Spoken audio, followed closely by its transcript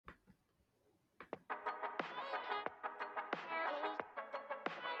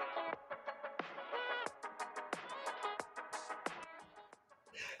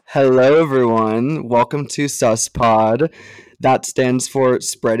Hello, everyone. Welcome to SusPod. That stands for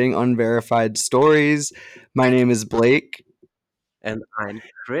Spreading Unverified Stories. My name is Blake. And I'm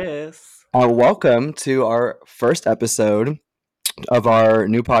Chris. Welcome to our first episode of our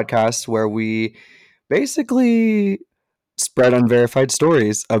new podcast where we basically spread unverified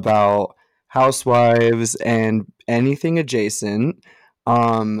stories about housewives and anything adjacent.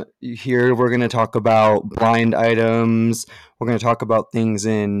 Here we're going to talk about blind items. We're going to talk about things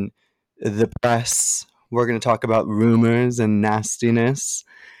in the press. We're going to talk about rumors and nastiness.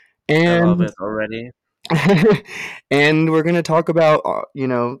 I love And it already. and we're going to talk about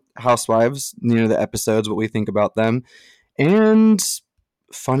housewives, the episodes, what we think about them, and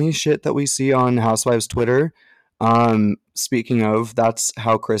funny shit that we see on Housewives Twitter. Speaking of, that's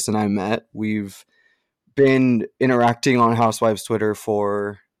how Chris and I met. We've been interacting on Housewives Twitter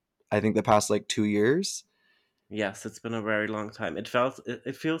for I think the past like 2 years. Yes, it's been a very long time. It feels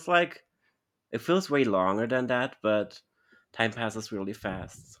way longer than that, but time passes really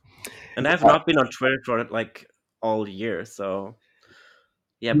fast. And I've Uh, not been on Twitter for like all year, so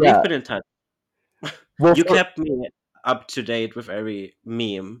yeah, we've yeah. been in touch. Well, You kept me up to date with every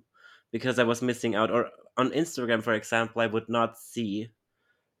meme because I was missing out. Or on Instagram, for example, I would not see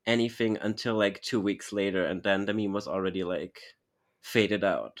anything until like 2 weeks later, and then the meme was already like faded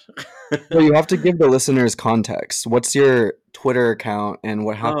out. well, you have to give the listeners context. What's your Twitter account and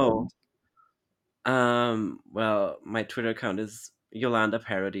what Oh, happened? well, my Twitter account is Yolanda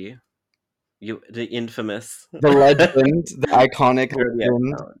Parody. The infamous The legend, the iconic parody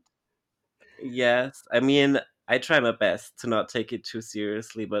legend. account. Yes, I mean, I try my best to not take it too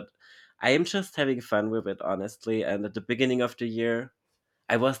seriously, but I am just having fun with it, honestly. And at the beginning of the year,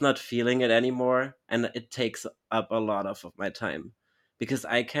 I was not feeling it anymore, and it takes up a lot of my time because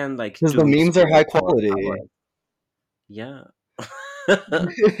I can like Because the doom memes are high scroll for quality. hours. Yeah.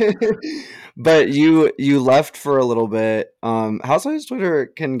 But you left for a little bit. Housewives Twitter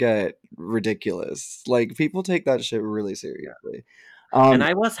can get ridiculous. Like people take that shit really Yeah. seriously. And Um,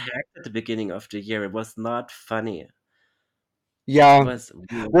 I was hacked at the beginning of the year. It was not funny. It yeah. was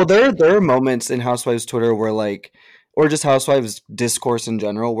really Well, funny. there are moments in Housewives Twitter where like, or just Housewives discourse in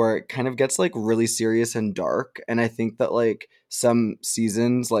general, where it kind of gets like really serious and dark. And I think that like some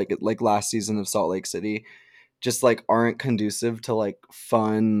seasons, like last season of Salt Lake City, just like aren't conducive to like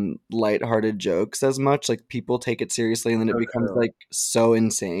fun, lighthearted jokes as much. Like people take it seriously and then it So becomes true. like so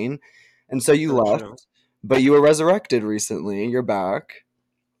insane. And so you So true. left, but you were resurrected recently. You're back.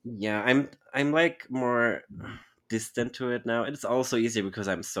 Yeah, I'm like more distant to it now. It's also easier because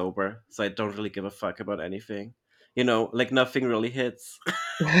I'm sober, so I don't really give a fuck about anything. Like nothing really hits.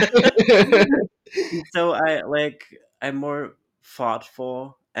 So I'm more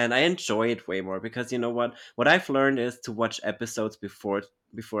thoughtful and I enjoy it way more because you know what I've learned is to watch episodes before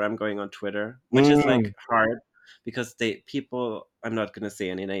I'm going on Twitter, which is Mm, like hard because they people I'm not gonna say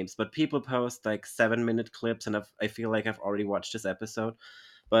any names, but people post like 7 minute clips, and I feel like I've already watched this episode.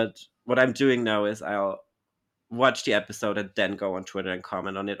 But what I'm doing now is I'll watch the episode and then go on Twitter and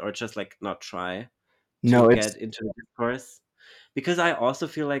comment on it, or just like not try to no, get it's into the discourse because I also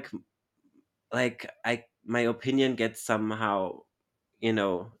feel like I my opinion gets somehow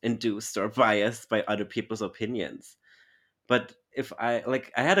induced or biased by other people's opinions. But if I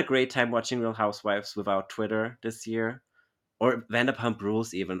had a great time watching Real Housewives without Twitter this year, or Vanderpump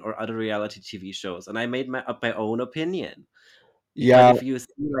Rules even, or other reality TV shows, and I made my own opinion. But yeah. if you see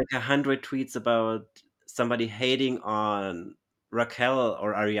like 100 tweets about somebody hating on Raquel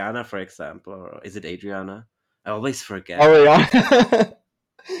or Ariana, for example, or is it Adriana? I always forget. Oh yeah.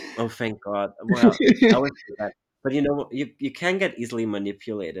 Oh, thank God. Well, I always forget. But you can get easily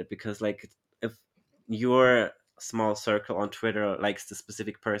manipulated because like if your small circle on Twitter likes the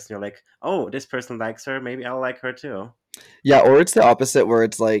specific person, you're like, oh, this person likes her, maybe I'll like her too. Yeah, or it's the opposite where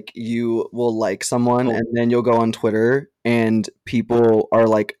it's like you will like someone Oh, and then you'll go on Twitter and people are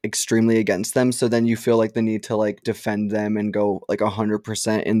like extremely against them. So then you feel like the need to like defend them and go like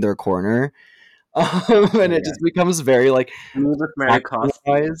 100% in their corner. And oh it yeah. just becomes very like Me with Mary Cosby.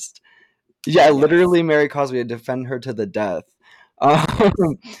 factualized. Yeah, Yes. literally Mary Cosby, I defend her to the death. Yes. Um,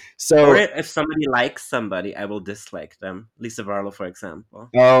 Or so, if somebody likes somebody, I will dislike them. Lisa Barlow, for example.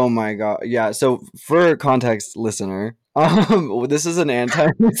 oh my God. Yeah. So, for context, listener, this is an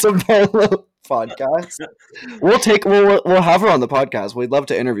anti-Lisa Barlow podcast. We'll have her on the podcast. We'd love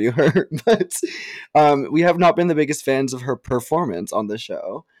to interview her, but we have not been the biggest fans of her performance on the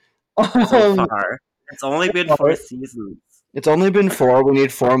show. So Um, far. It's only been 4 seasons. it's only been four. We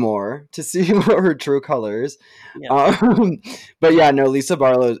need four more to see her true colors. Yeah. Um, but yeah, no, Lisa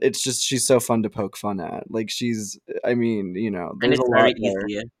Barlow. It's just she's so fun to poke fun at. Like I mean, And there's a it's lot very there.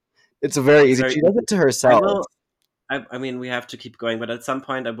 easy. It's very It's easy. very She does easy. it to I herself. will. I mean, we have to keep going, but at some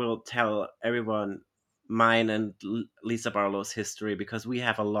point, I will tell everyone mine and Lisa Barlow's history because we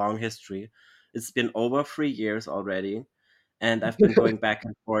have a long history. It's been over 3 years already, and I've been going back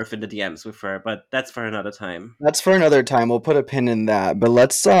and forth in the DMs with her, but that's for another time. That's for another time. We'll put a pin in that. But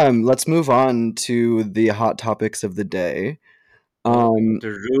let's move on to the hot topics of the day. Oh, Um the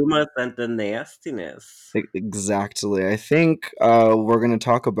rumors and the nastiness. exactly. I think we're going to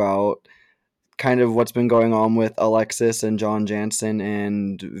talk about kind of what's been going on with Alexis and John Jansen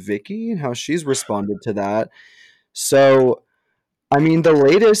and Vicky and how she's responded to that. So, I mean, the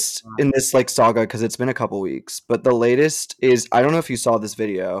latest in this like saga because it's been a couple weeks, but the latest is I don't know if you saw this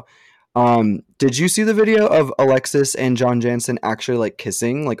video. Did you see the video of Alexis and John Jansen actually like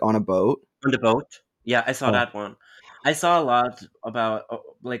kissing like on a boat? On the boat? Yeah, I saw Oh. that one. I saw a lot about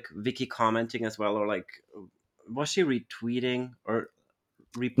like Vicky commenting as well, or like was she retweeting or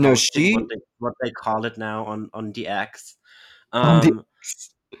No, reposting she what they call it now on the X. on the Um,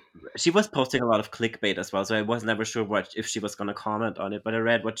 she was posting a lot of clickbait as well, so I was never sure what if she was gonna comment on it. But I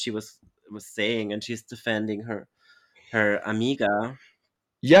read what she was saying, and she's defending her amiga.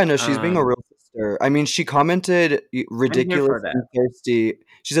 Yeah, no, she's being a Um, real sister. I mean, she commented I'm here for ridiculous that. and thirsty.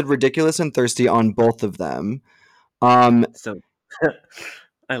 She said ridiculous and thirsty on both of them. Um, So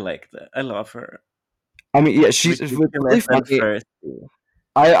I like that. I love her. I mean, yeah, she's it's Ridiculous really and funny. thirsty.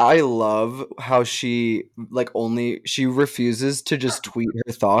 I love how she like only she refuses to just tweet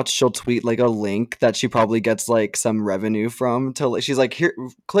her thoughts. She'll tweet like a link that she probably gets like some revenue from to she's like here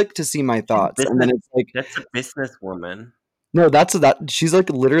click to see my She's a thoughts. And then business. it's like That's a businesswoman. no, that's that she's like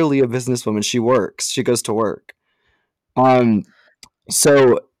literally a businesswoman. She works. She goes to work. Um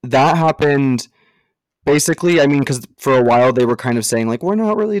so that happened basically, I mean, because for a while they were kind of saying like we're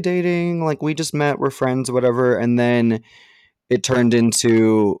not really dating, like we just met, we're friends, whatever, and then it turned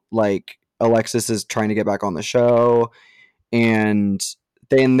into like Alexis is trying to get back on the show, and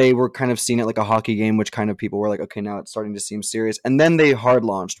then they were kind of seeing it like a hockey game, which kind of people were like, okay, now it's starting to seem serious, and then they hard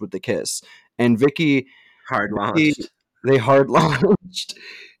launched with the kiss, and Hard Vicky, launched. they hard launched,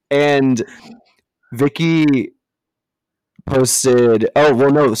 and Vicky posted, oh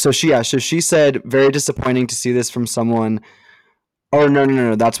well, no, so she said very disappointing to see this from someone. Oh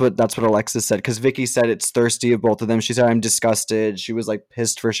no! That's what Alexis said because Vicky said it's thirsty of both of them. She said I'm disgusted. She was like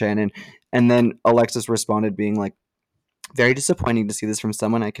pissed for Shannon, and then Alexis responded being like, "Very disappointing to see this from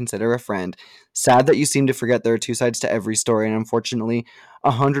someone I consider a friend. Sad that you seem to forget there are two sides to every story, and unfortunately,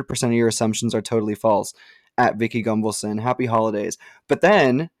 100% of your assumptions are totally false." At Vicky Gumbelson, happy holidays. But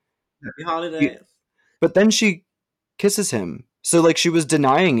then, Happy holidays. but then she kisses him. So like she was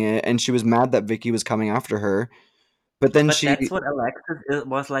denying it, and she was mad that Vicky was coming after her. But then But she, that's what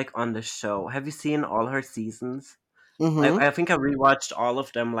was like on the show. Have you seen all her seasons? mm-hmm. I think I rewatched all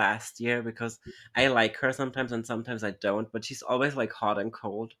of them last year because I like her sometimes and sometimes I don't. But she's always like hot and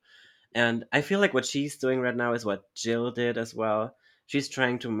cold. And I feel like what she's doing right now is what Jill did as well. She's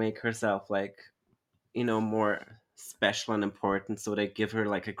trying to make herself like, more special and important. So they give her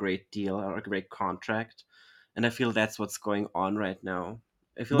like a great deal or a great contract. And I feel that's what's going on right now.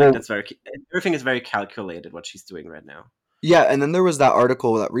 I feel like Well, that's everything is very calculated what she's doing right now. yeah, and then there was that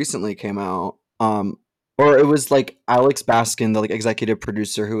article that recently came out, or it was like Alex Baskin, the like executive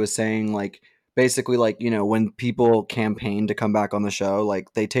producer, who was saying like basically like when people campaign to come back on the show,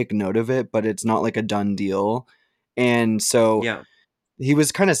 like they take note of it, but it's not like a done deal, and so Yeah. he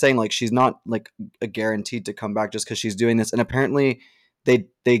was kind of saying like she's not like a guaranteed to come back just because she's doing this, and apparently they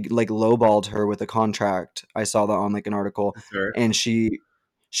like lowballed her with a contract. I saw that on like an article, Sure. and she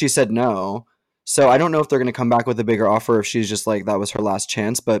said no. So I don't know if they're gonna come back with a bigger offer if she's just like that was her last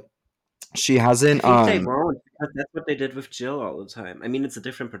chance, but she I hasn't. think they won't because that's what they did with Jill all the time. I mean, it's a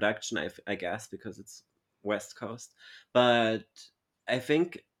different production, I guess, because it's West Coast. But I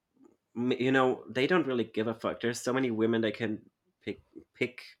think, they don't really give a fuck. There's so many women they can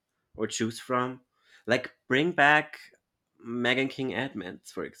pick or choose from. Like, bring back Megan King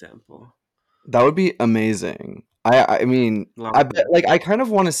Edmonds, for example. That would be amazing. I mean I Long bet time. like I kind of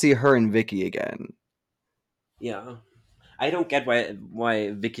want to see her and Vicky again. Yeah. I don't get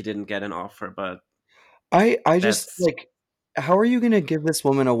why Vicky didn't get an offer, but I just that's like how are you going to give this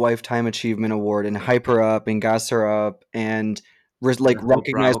woman a lifetime achievement award and hype her up and gas her up and like the whole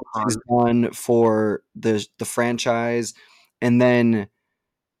recognize what she's BravoCon. done for the franchise, and then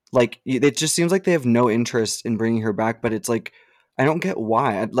like it just seems like they have no interest in bringing her back, but it's like I don't get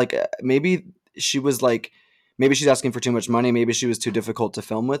why. Like maybe she was like maybe she's asking for too much money, maybe she was too difficult to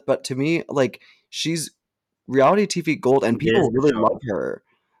film with, but to me like she's reality TV gold and She is people the really love show. her.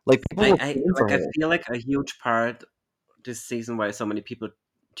 Like people I, were I paying for like. I her. feel like a huge part this season why so many people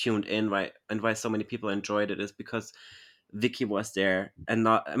tuned in, and why so many people enjoyed it is because Vicky was there, and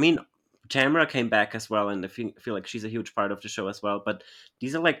not. I mean, Tamara came back as well, and feel like she's a huge part of the show as well. But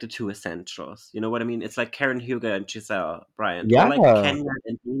these are like the two essentials. You know what I mean? It's like Karen Huger and Giselle Bryant, or like Yeah. Kenya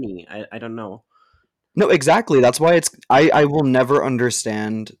and Nene. I don't know. No, exactly. That's why I will never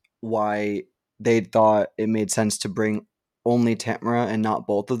understand why they thought it made sense to bring only Tamara and not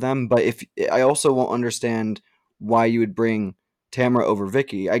both of them. But if I also won't understand why you would bring Tamara over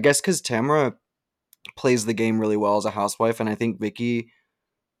Vicky. I guess because Tamara plays the game really well as a housewife, and I think Vicky,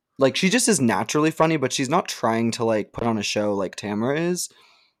 like, she just is naturally funny, but she's not trying to like put on a show like Tamara is.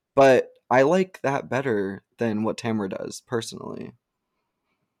 But I like that better than what Tamara does personally.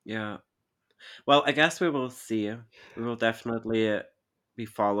 Yeah. Well, I guess we will see. We will definitely be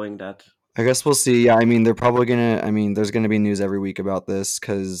following that. I guess we'll see. Yeah, I mean, they're probably gonna. I mean, there's gonna be news every week about this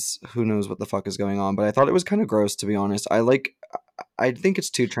because who knows what the fuck is going on. But I thought it was kind of gross, to be honest. I think it's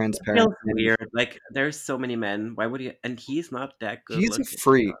too It transparent. feels And weird. Like there's so many men. Why would he? And he's not that good he's a looking.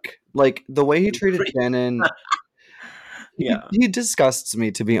 freak. Like the way he treated Shannon, Yeah, he disgusts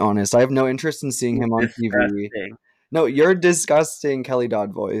me, to be honest. I have no interest in seeing he's him on TV. disgusting. No, you're disgusting, Kelly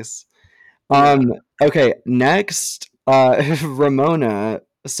Dodd voice. Yeah. Okay, next, Ramona.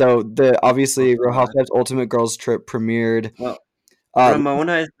 So the Oh obviously Real God. Housewives Ultimate Girls Trip premiered. Well, Uh,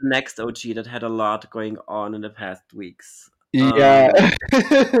 Ramona is the next OG that had a lot going on in the past weeks. yeah.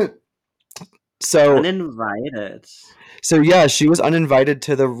 so Uninvited. yeah, she was uninvited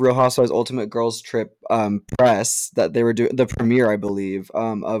to the Real Housewives Ultimate Girls Trip press that they were doing, the premiere, I believe,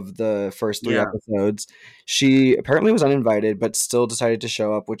 of the first three Yeah. episodes. She apparently was uninvited, but still decided to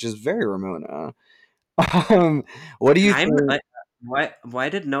show up, which is very Ramona. Um, what do you I'm think? like, why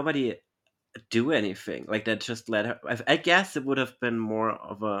did nobody do anything like that? Just let her. I guess it would have been more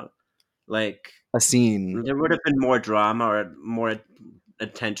of a like. A scene. There would have been more drama or more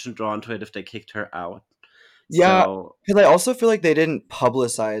attention drawn to it if they kicked her out. Yeah, So because I also feel like they didn't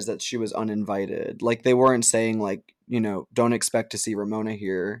publicize that she was uninvited. Like they weren't saying like, don't expect to see Ramona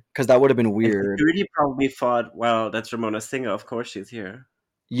here because that would have been and weird. security probably thought, well, that's Ramona Singer. Of course she's here.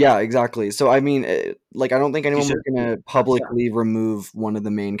 Yeah, exactly. So I mean, like I don't think She anyone was should be. gonna Yeah. publicly remove one of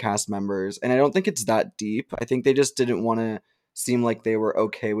the main cast members, and I don't think it's that deep. I think they just didn't want to seem like they were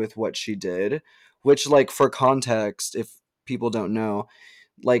okay with what she did, which, like, for context, if people don't know,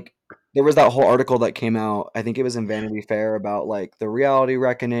 like there was that whole article that came out, I think it was in Vanity Fair, about like the reality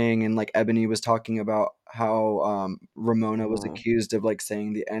reckoning, and like Ebony was talking about how Ramona was Oh. accused of like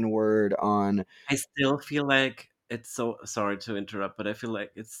saying the N-word on. I still feel like it's so sorry to interrupt, but I feel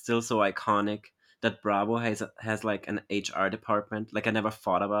like it's still so iconic that Bravo has like an HR department. Like I never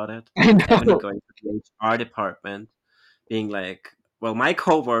thought about it. I Ebony know. going to the HR department, being like, "Well, my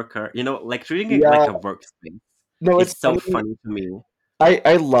coworker," like treating it Yeah, like a workspace. no, it's It's so funny. funny to me.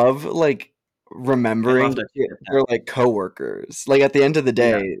 I love like I love remembering that she that did that. they're like coworkers. Like at the end of the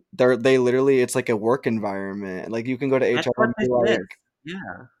Yeah, day, they literally, it's like a work environment. Like you can go to that's HR what and be this is. like,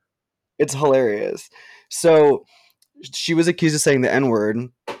 Yeah, it's hilarious. So she was accused of saying the N word.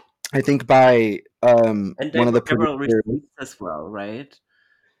 I think by and one of the there were producers. receipts as well, right?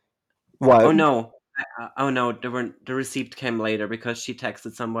 What? Oh no. Oh no, the receipt came later because she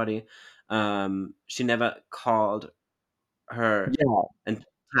texted somebody. She never called her Yeah, and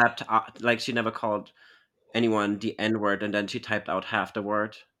typed out, like she never called anyone the N word, and then she typed out half the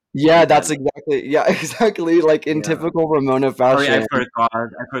word, yeah, and that's then exactly, yeah, exactly. Like in yeah. typical Ramona Sorry, I fashion. forgot.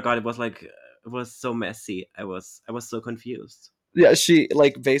 I forgot. It was like it was so messy. I was so confused. Yeah, she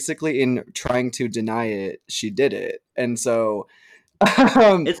like basically in trying to deny it, she did it, and so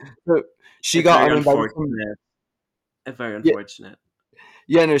um, It's so she it's got very uninvited from. unfortunate. It's very Yeah, unfortunate.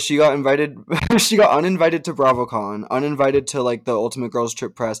 yeah, no, she got invited. She got uninvited to BravoCon, uninvited to like the Ultimate Girls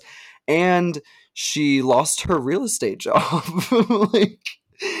Trip press, and she lost her real estate job. Like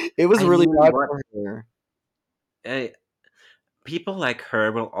it was I really mean, bad what? for her. I, People like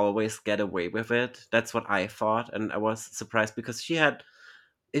her will always get away with it. That's what I thought, and I was surprised because she had.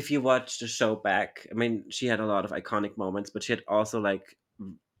 If you watch the show back, I mean, she had a lot of iconic moments, but she had also like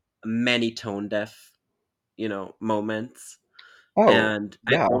many tone deaf, moments. Oh, And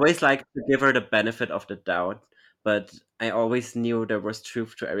I yeah, always like to give her the benefit of the doubt, but I always knew there was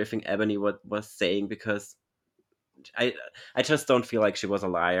truth to everything Ebony was saying because I I just don't feel like she was a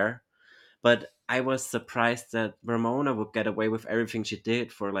liar. But I was surprised that Ramona would get away with everything she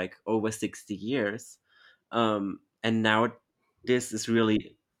did for like over 60 years. And now this is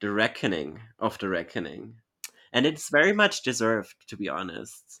really the reckoning of the reckoning. And it's very much deserved, to be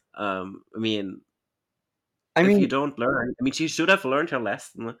honest. I mean, I if you mean, don't learn, I mean, she should have learned her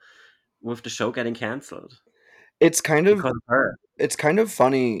lesson with the show getting canceled it's kind of because of her. it's kind of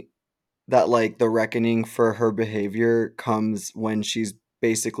funny that like the reckoning for her behavior comes when she's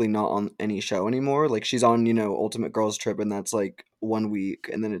basically not on any show anymore. Like she's on, Ultimate Girls Trip and that's like 1 week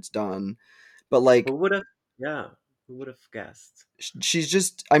and then it's done. But Who like would have? Yeah, who would have guessed? she's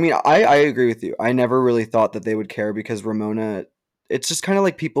just, I mean, I agree with you. I never really thought that they would care because Ramona, it's just kind of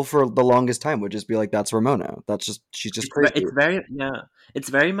like people for the longest time would just be like, that's Ramona. That's just, she's just crazy. It's very, yeah. It's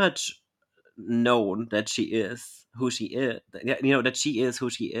very much known that she is who she is. Yeah, that she is who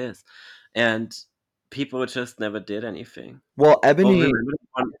she is, and people just never did anything. Well, Oh, Ebony, remember the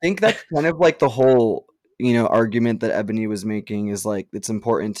I one? think that's kind of like the whole, argument that Ebony was making is like it's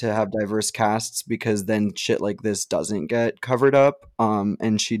important to have diverse casts because then shit like this doesn't get covered up.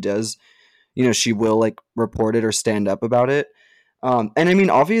 And she does, she will like report it or stand up about it. And I mean,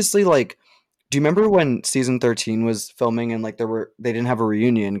 obviously, like, do you remember when season 13 was filming and like they didn't have a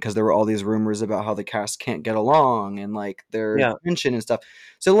reunion because there were all these rumors about how the cast can't get along and like their Yeah, tension and stuff.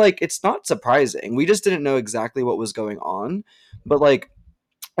 So like it's not surprising. We just didn't know exactly what was going on. But like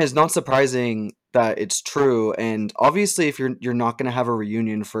it's not surprising that it's true. And obviously if you're not gonna have a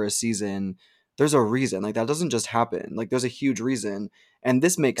reunion for a season, there's a reason. Like that doesn't just happen. Like there's a huge reason. And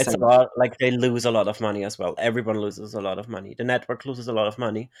this makes it's a sense. lot. Like they lose a lot of money as well. Everyone loses a lot of money. The network loses a lot of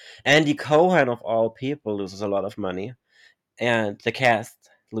money. Andy Cohen of all people loses a lot of money, and the cast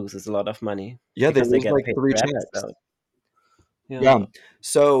loses a lot of money Yeah, they because they lose get like paid three per checks. episode. Yeah. Yeah.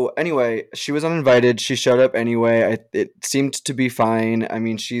 So anyway, she was uninvited. She showed up anyway. It seemed to be fine. I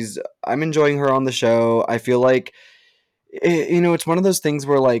mean, I'm enjoying her on the show. I feel like, it's one of those things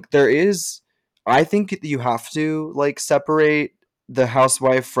where like I think you have to like separate the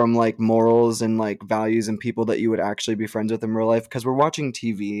housewife from like morals and like values and people that you would actually be friends with in real life because we're watching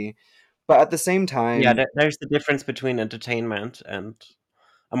TV. But at the same Yeah, time, there's the difference between entertainment and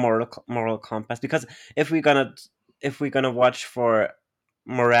a moral compass. Because if we're gonna if we're gonna watch for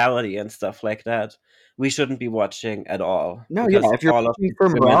morality and stuff like that, we shouldn't be watching at all no, yeah, because if you're all of watching these for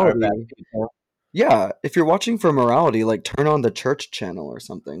women are bad morality, people. yeah, if you're watching for morality, like turn on the church channel or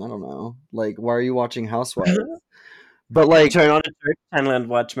something. I don't know. Like, why are you watching Housewives? But like, Turn on the church channel and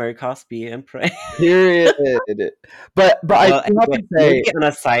watch Mary Cosby and pray. period. But I Well, do have anyway, to maybe say, on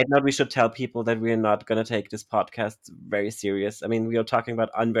a side note, we should tell people that we're not going to take this podcast very serious. I mean, we are talking about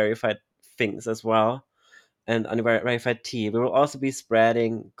unverified things as well and unverified tea. We will also be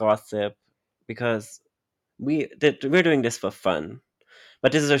spreading gossip because we're doing this for fun.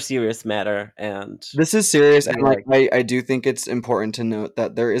 But this is a serious matter, and this is serious, and we like like, I do think it's important to note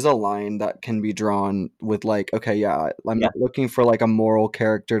that there is a line that can be drawn with like, okay, yeah, I'm yeah, not looking for like a moral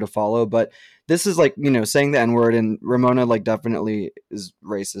character to follow, but this is like, saying the N word, and Ramona like definitely is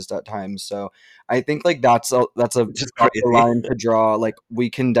racist at times. So I think like which is that's a crazy. line to draw. Like we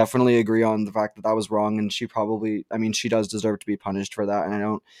can definitely agree on the fact that that was wrong, and she probably, I mean, she does deserve to be punished for that, and I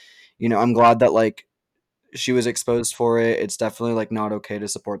don't, I'm glad that like she was exposed for it. It's definitely like not okay to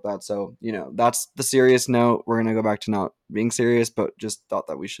support that. So, that's the serious note. We're gonna go back to not being serious, but just thought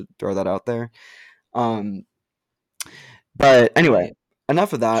that we should throw that out there. Um, but anyway, Right.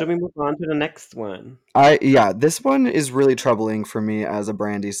 enough of Should that. we move on to the next one? Yeah, this one is really troubling for me as a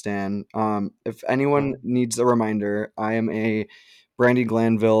Brandy stan. If anyone Oh, needs a reminder, I am a Brandy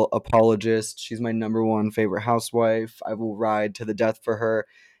Glanville apologist. She's my number one favorite housewife. I will ride to the death for her.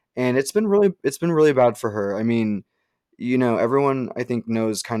 And it's been really bad for her. I mean, everyone I think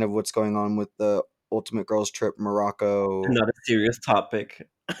knows kind of what's going on with the Ultimate Girls Trip Morocco. not a serious topic.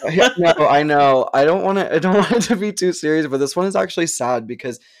 Yeah, no, I know. I don't want it to be too serious, but this one is actually sad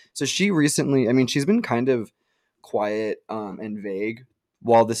because so she recently, I mean, she's been kind of quiet and vague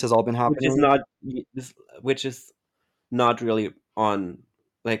while this has all been which is happening. not this, which is not really on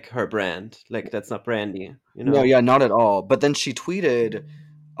like her brand. Like that's not brandy, you No, know. yeah, not at all. But then she tweeted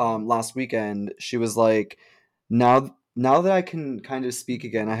last weekend, she was like, now that I can kind of speak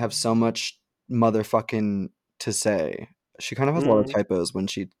again, I have so much motherfucking to say. She kind of has a lot of Mm, typos when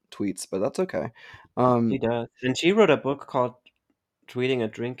she tweets, but that's okay. she Um, does, and she wrote a book called "Tweeting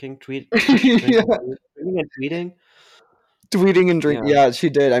and Drinking." yeah, Drinking and tweeting. tweeting and drink. Yeah, Yeah, she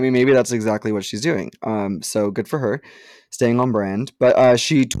did. I mean, maybe that's exactly what she's doing. So good for her, staying on brand. But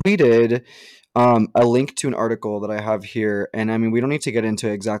she tweeted a link to an article that I have here, and I mean, we don't need to get into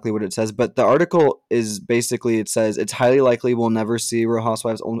exactly what it says, but the article is basically it says it's highly likely we'll never see Real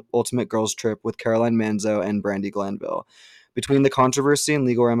Housewives Ultimate Girls Trip with Caroline Manzo and Brandy Glanville. Between the controversy and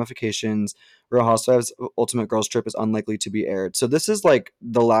legal ramifications, Real Housewives Ultimate Girls Trip is unlikely to be aired. So this is like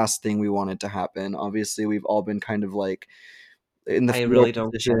the last thing we wanted to happen. Obviously, we've all been kind of like in the I fetal really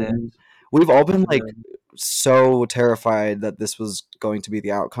don't get it. position. We've all been like No. so terrified that this was going to be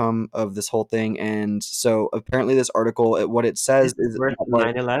the outcome of this whole thing. And so apparently this article, what it This says is is worse that,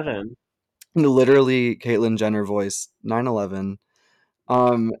 than like, 9/11. literally Caitlyn Jenner voice 9/11.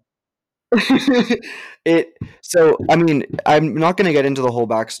 Um, it so I mean, I'm not going to get into the whole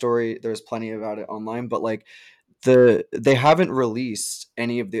backstory. There's plenty about it online, but like they haven't released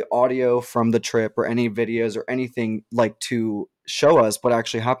any of the audio from the trip or any videos or anything like to show us what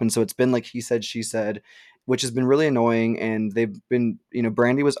actually happened. So it's been like he said, she said, which has been really annoying. And they've been,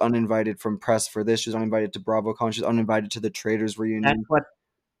 Brandy was uninvited from press for this. She was uninvited to BravoCon. She's uninvited to the Traders That's reunion. what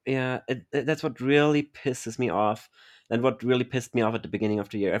Yeah, that's what really pisses me off, and what really pissed me off at the beginning of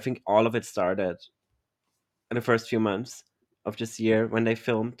the year. I think all of it started in the first few months of this year when they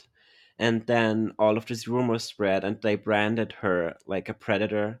filmed, and then all of these rumors spread, and they branded her like a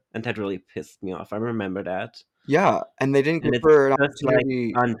predator, and that really pissed me off. I remember that. Yeah, and they didn't give And it's her an just like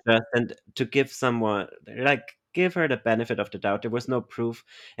opportunity. unjust, and to give someone like give her the benefit of the doubt. There was no proof,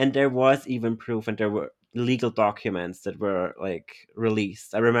 and there was even proof, and there were legal documents that were like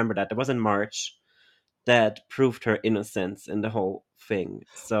released. I remember that. It was in March that proved her innocence in the whole thing.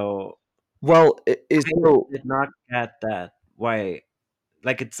 So Well, is I so did not get that. Why?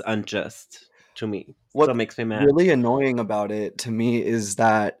 Like it's unjust to me. So it what's makes me mad. really annoying about it to me is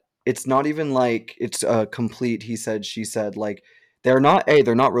that it's not even like it's a complete he said, she said. Like, they're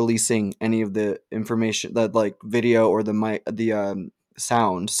not releasing any of the information, that like video or the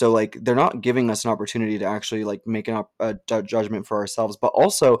sound. So like they're not giving us an opportunity to actually like make a judgment for ourselves. But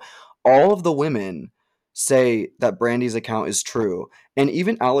also, all of the women say that Brandy's account is true. And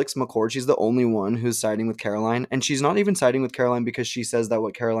even Alex McCord, she's the only one who's siding with Caroline. And she's not even siding with Caroline because she says that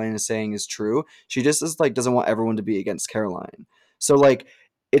what Caroline is saying is true. She just is like doesn't want everyone to be against Caroline. So like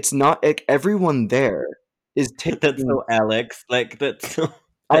it's not like everyone there is That's taking. so Alex. Like that's so,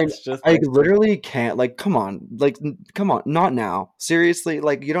 I that's just I like literally can't, like, come on, like, come on, not now, seriously,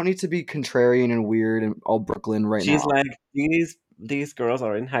 like, you don't need to be contrarian and weird and all Brooklyn right she's now. like these girls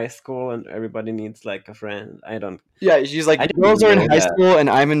are in high school and everybody needs like a friend. Yeah, she's like, I the didn't girls even are in know high that. school and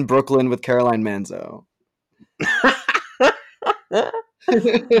I'm in Brooklyn with Caroline Manzo.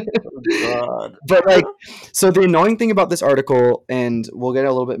 Oh God. But like, so the annoying thing about this article, and we'll get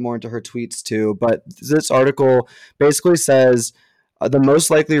a little bit more into her tweets too, but this article basically says the most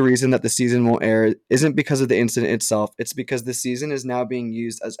likely reason that the season won't air isn't because of the incident itself, it's because the season is now being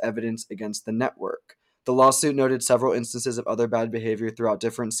used as evidence against the network. The lawsuit noted several instances of other bad behavior throughout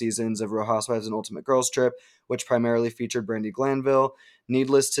different seasons of Real Housewives and Ultimate Girls Trip, which primarily featured Brandi Glanville.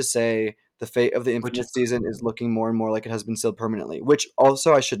 Needless to say, the fate of the Which is infamous season is looking more and more like it has been sealed permanently. Which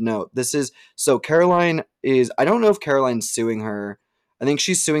also I should note, this is so Caroline is, I don't know if Caroline's suing her. I think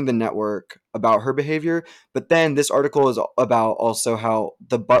she's suing the network about her behavior. But then this article is about also how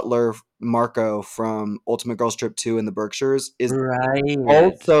the butler Marco from Ultimate Girls Trip 2 in the Berkshires is right.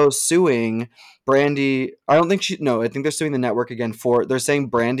 also suing Brandy. I don't think she. No, I think they're suing the network again for. They're saying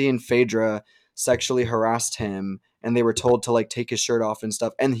Brandy and Phaedra sexually harassed him, and they were told to like take his shirt off and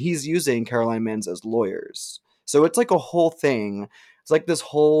stuff. And he's using Caroline Manz as lawyers. So it's like a whole thing. It's like this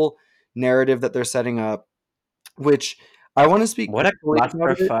whole narrative that they're setting up, which I want to speak What a carefully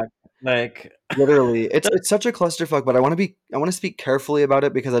about it. clusterfuck. Like Literally, it's the it's such a clusterfuck. But I want to speak carefully about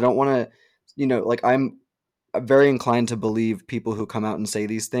it because I don't want to, like I'm very inclined to believe people who come out and say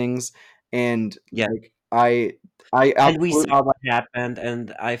these things, and yeah. like I And we absolutely. saw what happened,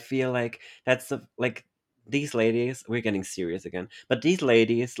 and I feel like that's the like these ladies, we're getting serious again, but these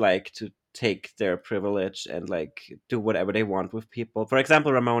ladies like to take their privilege and like do whatever they want with people. For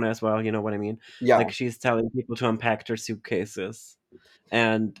example, Ramona as well, you know what I mean? Yeah, Like she's telling people to unpack their suitcases.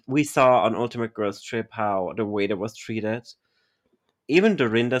 And we saw on Ultimate Girls Trip how the waiter was treated. Even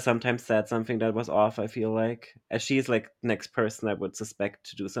Dorinda sometimes said something that was off, I feel like. As she's like next person I would suspect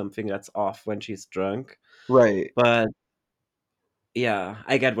to do something that's off when she's drunk. right. But yeah,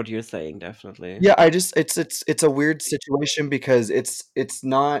 I get what you're saying, definitely. Yeah, I just it's a weird situation because it's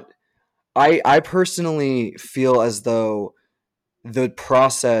not. I personally feel as though the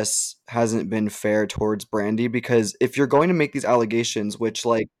process hasn't been fair towards Brandy, because if you're going to make these allegations, which,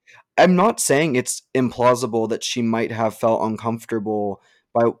 like, I'm not saying it's implausible that she might have felt uncomfortable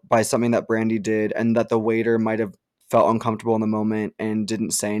by something that Brandy did, and that the waiter might have felt uncomfortable in the moment and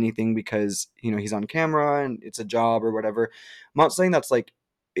didn't say anything because he's on camera and it's a job or whatever. I'm not saying that's like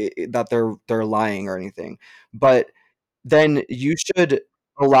that they're lying or anything, but then you should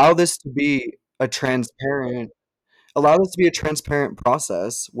allow this to be a transparent allow this to be a transparent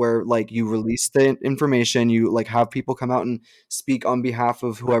process where like you release the information, you like have people come out and speak on behalf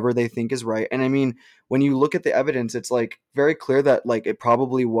of whoever they think is right. And I mean, when you look at the evidence, it's like very clear that like it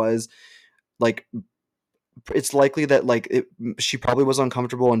probably was like it's likely that like she probably was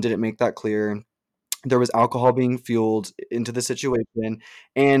uncomfortable and didn't make that clear. There was alcohol being fueled into the situation,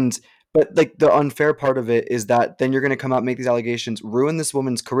 and but like the unfair part of it is that then you're going to come out and make these allegations, ruin this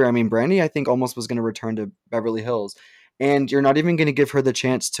woman's career. I mean, Brandy, I think almost was going to return to Beverly Hills, and you're not even going to give her the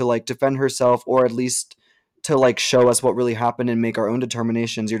chance to like defend herself or at least to like show us what really happened and make our own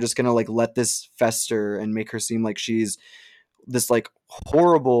determinations. You're just going to like let this fester and make her seem like she's this like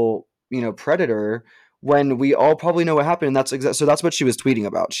horrible, predator, when we all probably know what happened. And so that's what she was tweeting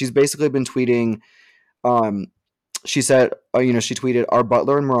about. She's basically been tweeting, um, she said, she tweeted, "Our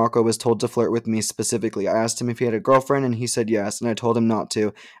butler in Morocco was told to flirt with me specifically. I asked him if he had a girlfriend, and he said yes, and I told him not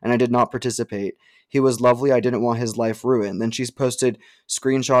to, and I did not participate. He was lovely. I didn't want his life ruined." Then she's posted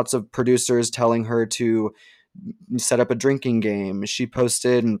screenshots of producers telling her to set up a drinking game. She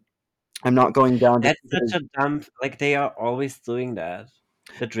posted, "I'm not going down That's because." such a dumb, like, they are always doing that.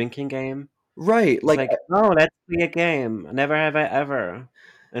 The drinking game. Right, It's like, like, "Oh, let's play a game. Never have I ever."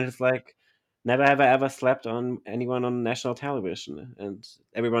 And it's like, never have I ever slept on anyone on national television, and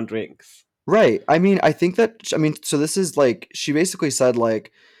everyone drinks. right. I mean, so this is like, she basically said,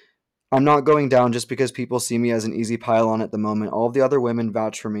 like, "I'm not going down just because people see me as an easy pile on at the moment. All of the other women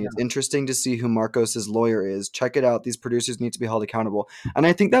vouch for me. It's Yeah. interesting to see who Marcos's lawyer is. Check it out. These producers need to be held accountable." And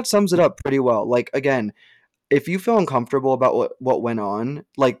I think that sums it up pretty well. Like, again, if you feel uncomfortable about what went on,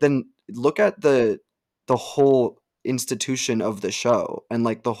 like, then look at the whole institution of the show and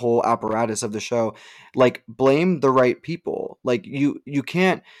like the whole apparatus of the show. Like, blame the right people. Like, you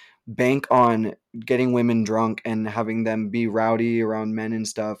can't bank on getting women drunk and having them be rowdy around men and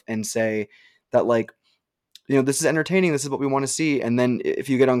stuff and say that, like, this is entertaining, this is what we want to see, and then if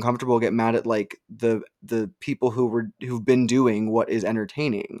you get uncomfortable, get mad at like the people who've been doing what is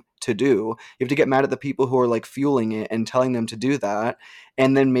entertaining to do. You have to get mad at the people who are like fueling it and telling them to do that,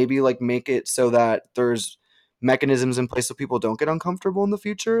 and then maybe like make it so that there's mechanisms in place so people don't get uncomfortable in the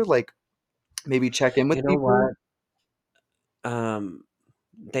future. Like, maybe check in You with know people. what?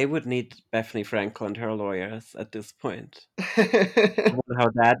 They would need Bethany Frankel and her lawyers at this point. I wonder how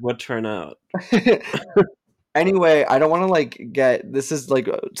that would turn out. Anyway, I don't want to like get, this is like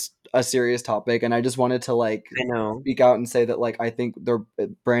a serious topic, and I just wanted to like I know. speak out and say that like I think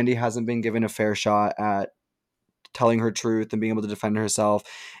Brandy hasn't been given a fair shot at telling her truth and being able to defend herself,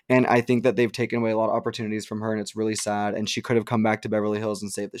 and I think that they've taken away a lot of opportunities from her, and it's really sad. And she could have come back to Beverly Hills and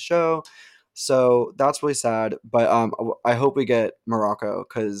saved the show, so that's really sad. But I hope we get Morocco,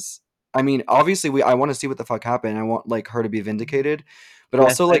 because I mean, obviously I want to see what the fuck happened. I want like her to be vindicated, but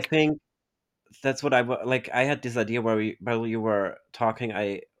Yes, also I like. think that's what like. I had this idea while you were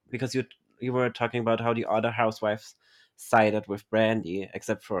talking, because you were talking about how the other housewives sided with Brandy,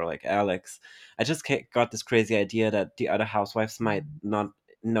 except for like Alex. I just got this crazy idea that the other housewives might not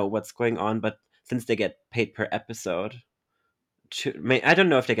know what's going on, but since they get paid per episode, I don't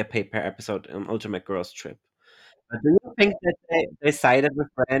know if they get paid per episode on Ultimate Girls Trip. But do you think that they sided with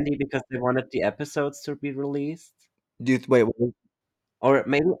Brandy because they wanted the episodes to be released? Wait, Or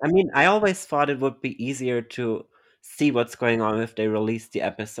maybe, I mean, I always thought it would be easier to see what's going on if they release the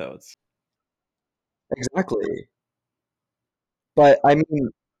episodes. exactly. But I mean,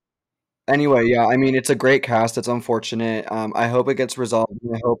 anyway, yeah, I mean, it's a great cast. It's unfortunate. I hope it gets resolved.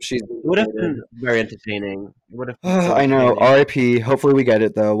 And I hope she's It would have been vindicated. very entertaining. It would have been so I know. entertaining. R.I.P. Hopefully we get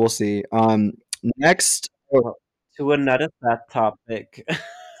it though. We'll see. Next. Oh, Well, to another sad topic.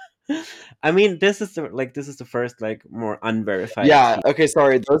 I mean, this is the first like more unverified yeah. tea. Okay.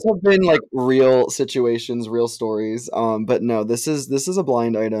 Sorry. Those have been like real situations, real stories. But no, this is a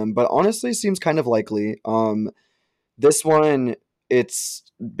blind item. But honestly, seems kind of likely. This one, it's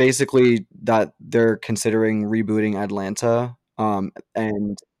basically that they're considering rebooting Atlanta.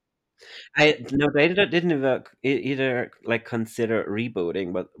 And I no, they didn't even either like consider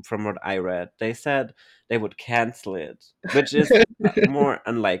rebooting, but from what I read, they said they would cancel it, which is more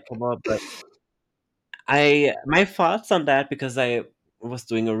unlikable. But my thoughts on that, because I was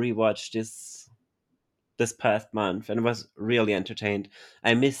doing a rewatch this past month and was really entertained.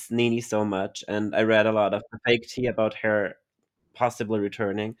 I miss Nini so much, and I read a lot of the fake tea about her possibly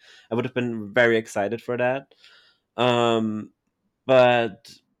returning. I would have been very excited for that. Um,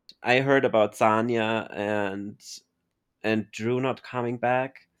 but I heard about Sanya and Drew not coming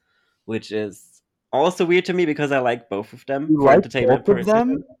back, which is also weird to me because I like both of them you for like entertainment both of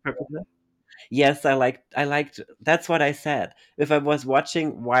them? purposes. Yes, I liked. That's what I said. If I was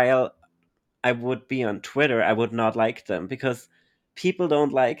watching while I would be on Twitter, I would not like them because people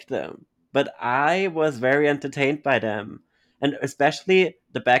don't like them. But I was very entertained by them. And especially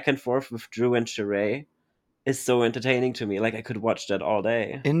the back and forth with Drew and Sheree is so entertaining to me. Like I could watch that all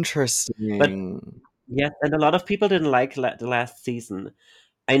day. But Interesting. Yes, and a lot of people didn't like the last season.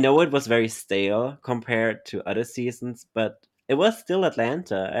 I know it was very stale compared to other seasons, but it was still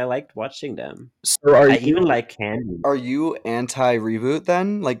Atlanta. I liked watching them. So are I even you like Candy. are you anti reboot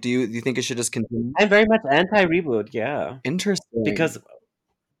then? Like, do you think it should just continue? I'm very much anti reboot, yeah, Interesting.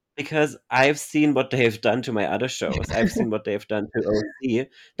 because I've seen what they've done to my other shows. I've seen what they've done to OC.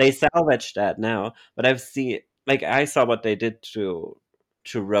 They salvaged that now, but I've seen like I saw what they did to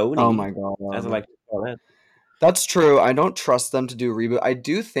Oh my Roni, as I god. like to call it. That's true. I don't trust them to do a reboot. I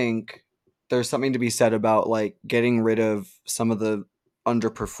do think there's something to be said about like getting rid of some of the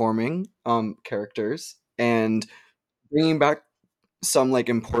underperforming characters and bringing back some like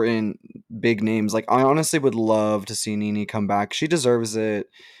important big names. Like I honestly would love to see Nini come back. She deserves it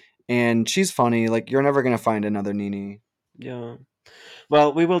and she's funny. Like you're never going to find another Nini. Yeah.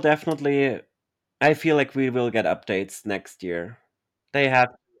 Well, we will definitely. I feel like we will get updates next year. They have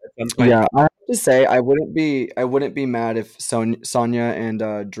to at some point. Yeah, I have to say I wouldn't be mad if Sonya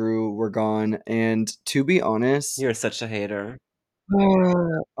and Drew were gone. And to be honest, You're such a hater.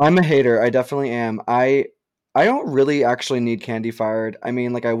 I'm a hater. I definitely am. I don't really actually need Candy fired. I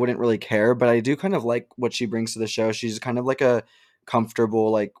mean, like I wouldn't really care, but I do kind of like what she brings to the show. She's kind of like a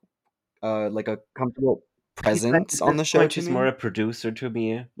comfortable like a comfortable She's like presence at on this the show point, to she's more me. a producer to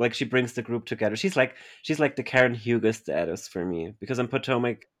me. Like she brings the group together. She's like the Karen Hugo status for me because in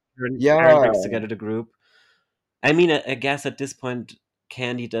Potomac, Karen Yeah. brings together the group. I mean, I guess at this point,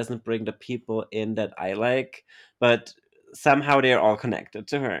 Candy doesn't bring the people in that I like, but somehow they're all connected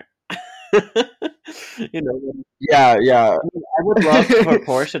to her. you know, Yeah, yeah. I mean, I would love for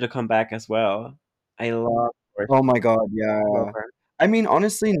Portia to come back as well. I love Portia. Oh my god, I love yeah. her. I mean,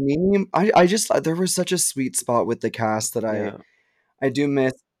 honestly, Nini, I just there was such a sweet spot with the cast that I Yeah. I do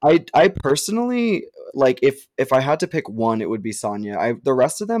miss. I personally like if I had to pick one, it would be Sonya. I the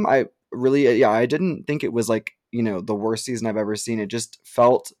rest of them, I really yeah, I didn't think it was like the worst season I've ever seen. It just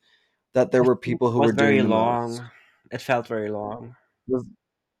felt that there The were season people who was were very doing the most. long. It felt very long. It was,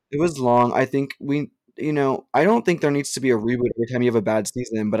 it was long. I think I don't think there needs to be a reboot every time you have a bad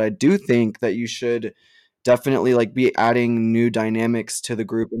season, but I do think that you should definitely like be adding new dynamics to the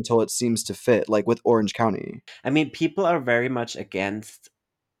group until it seems to fit, like with Orange County. I mean, people are very much against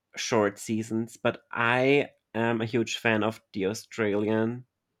short seasons, but I am a huge fan of the Australian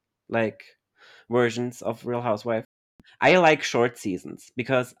like versions of Real Housewives. I like short seasons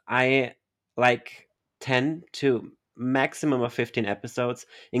because I like 10 to maximum of 15 episodes,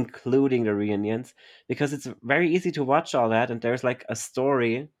 including the reunions, because it's very easy to watch all that and there's like a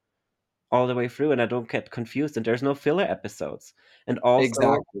story all the way through and I don't get confused and there's no filler episodes. And also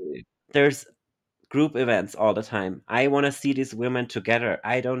Exactly. there's group events all the time. I want to see these women together.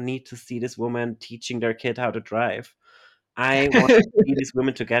 I don't need to see this woman teaching their kid how to drive. I want to see these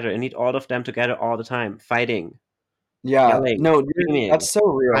women together. I need all of them together all the time, fighting, Yeah, yelling, no, screaming, that's so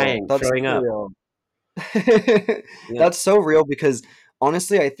real. crying, That's so throwing up. real. Yeah. That's so real because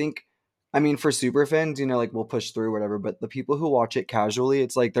honestly, I think, I mean, for super fans, like we'll push through whatever, but the people who watch it casually,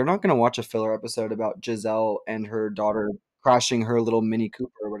 it's like they're not going to watch a filler episode about Giselle and her daughter crashing her little Mini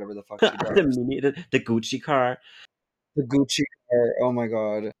Cooper or whatever the fuck she drives. The Gucci car. The Gucci car. Oh my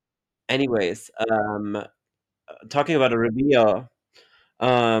god. Anyways, talking about a reveal,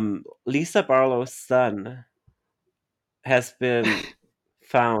 Lisa Barlow's son has been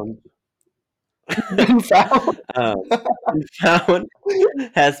found. Been found. um, been found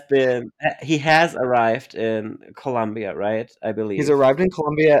he has arrived in Colombia, right? I He's believe. arrived in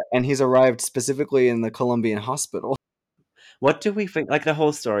Colombia and he's arrived specifically in the Colombian hospital. What do we think? Like the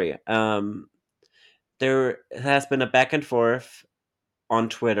whole story. There has been a back and forth on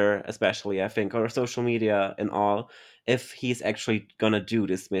Twitter, especially I think, or social media and all, if he's actually gonna do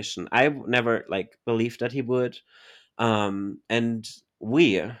this mission. I never like believed that he would. And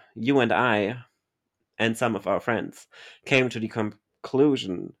you and I, and some of our friends came to the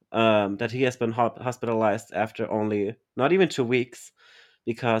conclusion that he has been hospitalized after only not even 2 weeks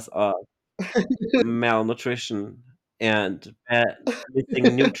because of malnutrition and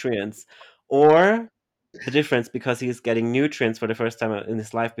missing nutrients, or the difference because he's getting nutrients for the first time in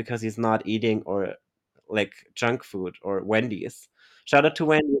his life because he's not eating or like junk food or Wendy's. Shout out to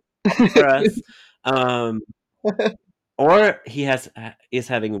Wendy's for us. Um, or he is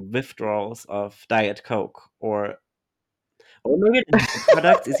having withdrawals of Diet Coke or maybe the hair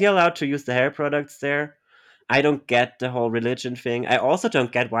products. Is he allowed to use the hair products there? I don't get the whole religion thing. I also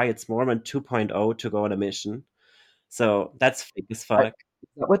don't get why it's Mormon 2.0 to go on a mission. So that's fake as Is fuck.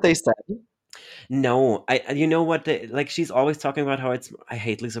 that what they said? No, you know what? Like she's always talking about how it's. I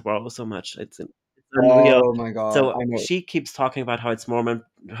hate Lisa Barlow so much. It's unreal. Oh my god, So I know. she keeps talking about how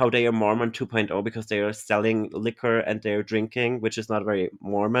they are Mormon 2.0 because they are selling liquor and they're drinking, which is not very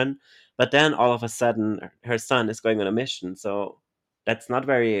Mormon. But then all of a sudden, her son is going on a mission. So that's not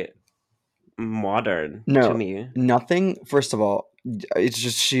very modern to No, me. nothing. First of all, it's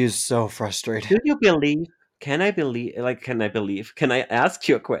just she is so Do frustrated. you believe? Can I believe? Like, can I believe? Can I ask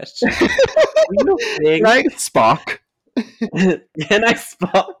you a question? Do you Can think? I Spock? Can I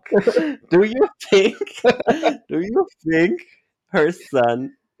spoke? Do you think? Do you think her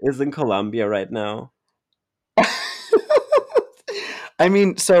son is in Colombia right now? I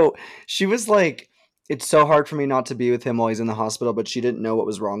mean, so she was like, it's so hard for me not to be with him while he's in the hospital, but she didn't know what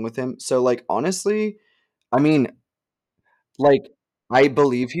was wrong with him. So, like, honestly, I mean, like, I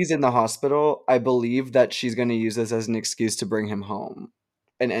believe he's in the hospital. I believe that she's going to use this as an excuse to bring him home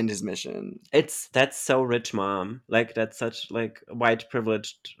and end his mission. It's that's so rich, mom. Like that's such like white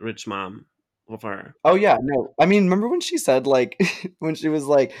privileged rich mom of her. Oh, yeah, no. I mean, remember when she said, like, when she was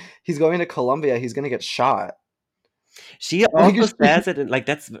like, he's going to Colombia, he's going to get shot. She Like, also says it in, like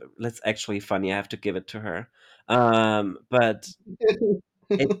that's actually funny. I have to give it to her. But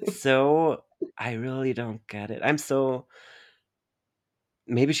it's so I really don't get it. I'm so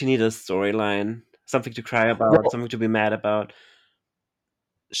maybe she needs a storyline, something to cry about, well, something to be mad about.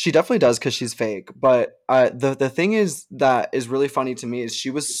 she definitely does because she's fake. But the thing is that is really funny to me is she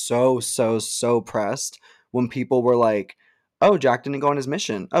was so pressed when people were like, "Oh, Jack didn't go on his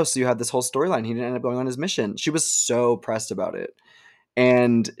mission. Oh, so you had this whole storyline. He didn't end up going on his mission." She was so pressed about it,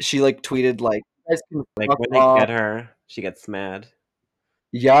 and she like tweeted like, "You guys can Like fuck when they off." get her, she gets mad.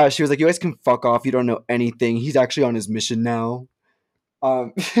 Yeah, she was like, "You guys can fuck off. You don't know anything. He's actually on his mission now."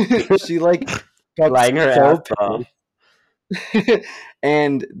 Um, she like got Lying her ass so off.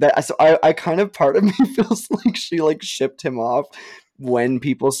 and that so I kind of part of me feels like she like shipped him off when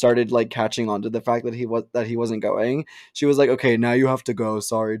people started like catching on to the fact that he wasn't going. She was like, "Okay, now you have to go.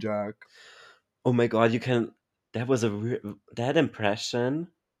 Sorry, Jack." Oh my god, you can that was that impression.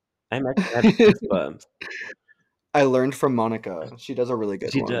 I'm actually having goosebumps. I learned from Monica. She does a really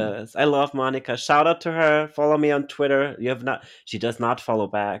good She one. does. I love Monica. Shout out to her. Follow me on Twitter. You have not. She does not follow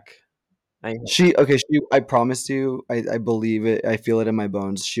back. I She okay, she I promise you, I believe it. I feel it in my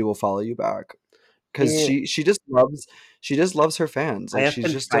bones. She will follow you back cuz see. she just loves her fans. I Like have she's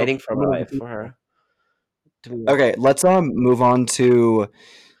been just a fighting for my woman of the life for people. her. To be Okay, let's move on to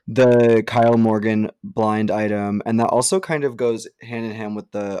the Kyle Morgan blind item, and that also kind of goes hand in hand with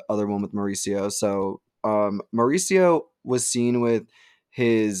the other one with Mauricio. So, Mauricio was seen with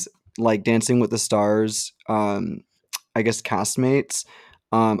his like Dancing with the Stars, I guess castmates,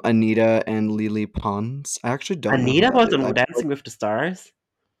 Anita and Lily Pons. I actually don't know who Anita that was is. on Dancing with the Stars.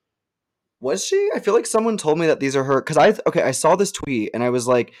 Was she? I feel like someone told me that these are her because I saw this tweet and I was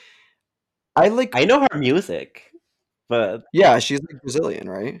like, I like, I know her music, but yeah, she's like Brazilian,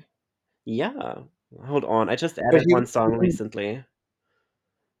 right? yeah. Hold on. I just But added he one song recently.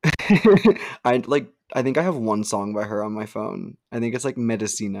 I like I think I have one song by her on my phone. I think it's like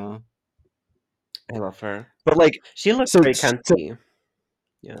Medicina. I love her. But like She looks so very so cunty.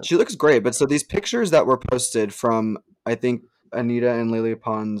 Yeah. she looks great, but so these pictures that were posted from I think Anita and Lily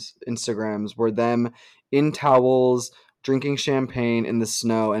Pond's Instagrams were them in towels, drinking champagne in the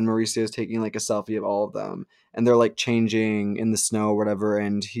snow, and Mauricio's taking like a selfie of all of them. And they're like changing in the snow or whatever,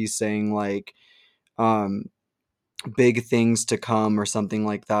 and he's saying like um big things to come or something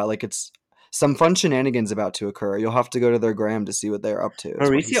like that. Like it's some fun shenanigans about to occur. You'll have to go to their gram to see what they're up to,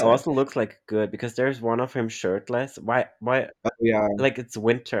 is what he Mauricio said. also looks like good because there's one of him shirtless. Why Oh, yeah, like it's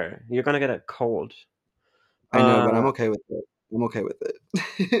winter. You're gonna get a cold. I know, but Uh I'm okay with it. I'm okay with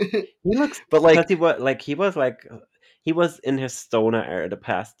it. he looks But like, because he was in his stoner era the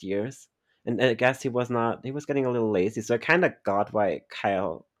past years. And I guess he was not he was getting a little lazy. So I kinda got why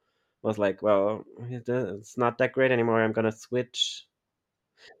Kyle was like, well, it's not that great anymore. I'm gonna switch.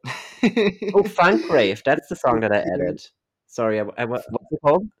 Oh, Funk Rave. That's the song that I added. Sorry, what's it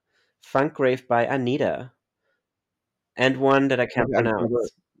called? Funk Rave by Anita. And one that I can't Okay, I've never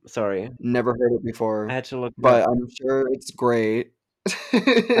pronounce. Sorry. never heard it I before, had to look it up. but I'm sure it's great.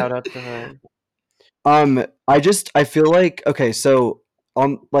 Shout out to her. I feel like okay, so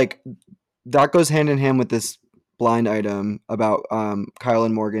like that goes hand in hand with this blind item about Kyle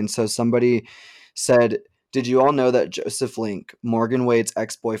and Morgan. So somebody said, "Did you all know that Joseph Link, Morgan Wade's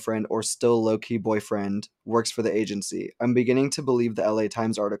ex-boyfriend or still low-key boyfriend, works for the agency? I'm beginning to believe the LA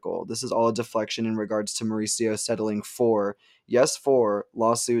Times article. This is all a deflection in regards to Mauricio settling for, yes, for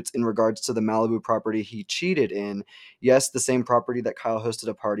lawsuits in regards to the Malibu property he cheated in. Yes, the same property that Kyle hosted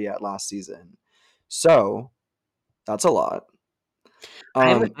a party at last season. So, that's a lot.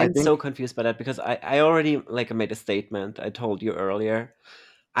 I I'm think so confused by that because I already like made a statement. I told you earlier.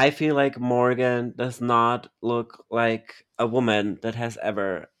 I feel like Morgan does not look like a woman that has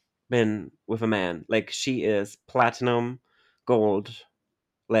ever been with a man. Like she is platinum, gold,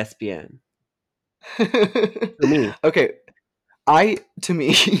 lesbian to me. okay. To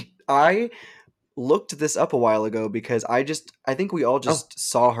me, I looked this up a while ago because I think we all Oh, just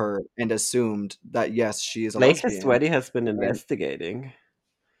saw her and assumed that yes, she is a Blake has lesbian. sweaty has been And investigating.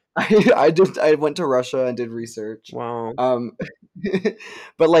 I went to Russia and did research. Wow. Um,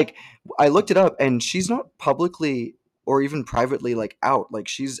 but like I looked it up and she's not publicly or even privately like out. Like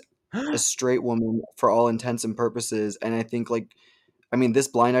she's a straight woman for all intents and purposes. And I think like I mean this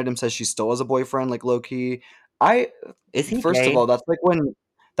blind item says she still has a boyfriend, like low key. I Is he First of gay? all, that's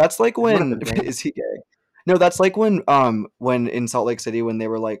like I want to when believe. is he gay? No, that's like when in Salt Lake City when they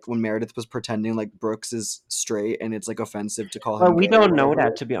were like when Meredith was pretending like Brooks is straight and it's like offensive to call Well, him we gay or don't know whatever.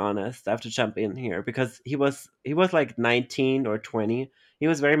 that, to be honest. I have to jump in here because he was like 19 or 20. He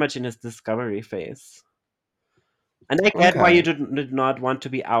was very much in his discovery phase. And I get why you Okay. did not want to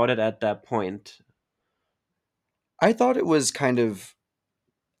be outed at that point. I thought it was kind of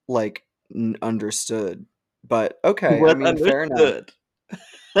like understood, but He okay. I was mean, fair enough. understood.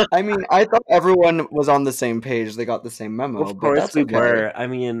 I mean, I thought everyone was on the same page. They got the same memo, Of but course that's we okay. were. I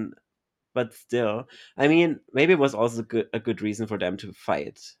mean, but still. I mean, maybe it was also a good reason for them to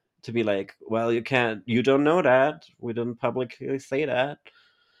fight. To be like, well, you don't know that. We didn't publicly say that.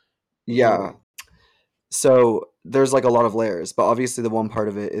 You Yeah. So there's like a lot of layers, but obviously the one part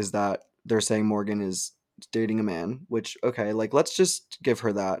of it is that they're saying Morgan is dating a man, which okay, like let's just give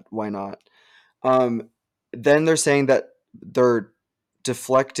her that. Why not? Um, then they're saying that they're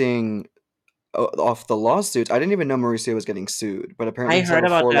deflecting off the lawsuits. I didn't even know Mauricio was getting sued, but apparently I he's had heard a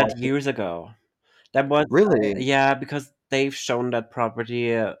about four that lawsuit. years ago. That was Really? yeah, because they've shown that property.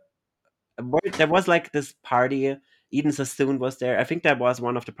 There was like this party. Eden Sassoon was there. I think that was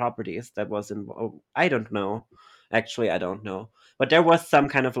one of the properties that was in. Oh, I don't know. Actually, I don't know. But there was some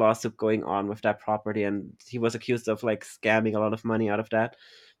kind of lawsuit going on with that property, and he was accused of like scamming a lot of money out of that,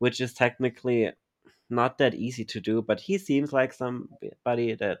 which is technically not that easy to do. But he seems like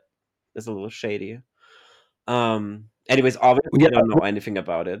somebody that is a little shady. Anyways, obviously, Yeah, I don't know anything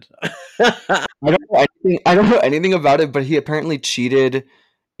about it. I don't know anything. I don't know anything about it, but he apparently cheated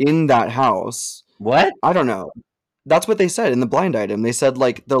in that house. What? I don't know. That's what they said in the blind item. They said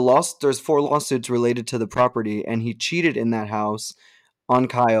like there's four lawsuits related to the property, and he cheated in that house on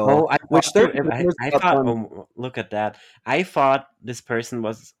Kyle, Oh, I thought which you. there's rumors I about thought. them. Oh, look at that! I thought this person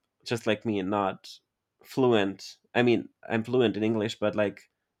was just like me, not fluent. I mean, I'm fluent in English, but like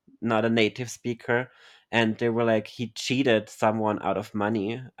not a native speaker. And they were like, he cheated someone out of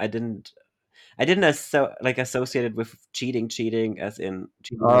money. I didn't like associate it with cheating, as in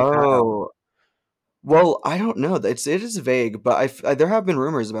cheating on Kyle. Oh, well, I don't know. It is vague, but there have been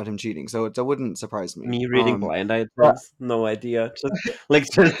rumors about him cheating, so it wouldn't surprise me. Me reading blind But items, no idea. Just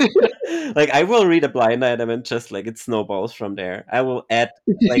like I will read a blind item and just like it snowballs from there. I will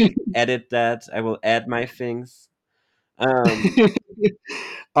edit that. I will add my things. Um,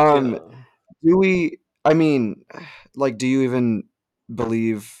 um, yeah. do we? I mean, like, do you even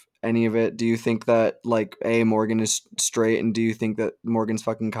believe any of it? Do you think that like A Morgan is straight, and do you think that Morgan's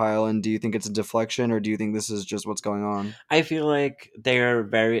fucking Kyle, and do you think it's a deflection, or do you think this is just what's going on? I feel like they're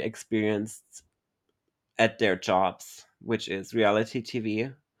very experienced at their jobs, which is reality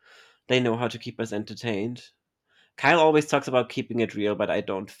TV. They know how to keep us entertained. Kyle always talks about keeping it real, but I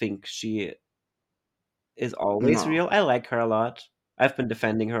don't think she is always No, real. I like her a lot. I've been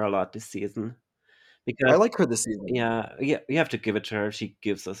defending her a lot this season I because like her this season. yeah, you have to give it to her. She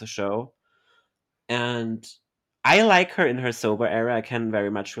gives us a show, and I like her in her sober era. I can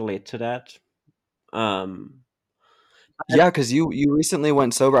very much relate to that. Um, but Yeah, because you recently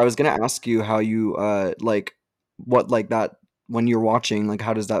went sober. I was gonna ask you how you like what like that when you're watching, like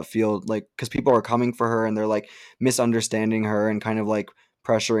how does that feel? Like because people are coming for her and they're like misunderstanding her and kind of like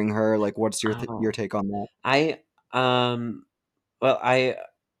pressuring her. Like, what's your oh, take on that? I um, well,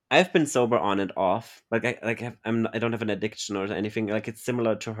 I've been sober on and off. Like I don't have an addiction or anything. Like it's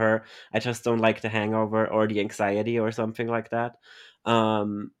similar to her. I just don't like the hangover or the anxiety or something like that.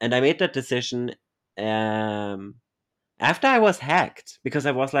 And I made that decision um after I was hacked because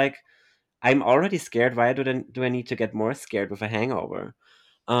I was like, I'm already scared. Why do I need to get more scared with a hangover?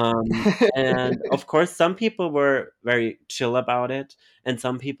 And of course, some people were very chill about it, and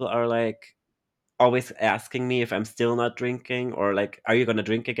some people are like always asking me if I'm still not drinking, or like, are you gonna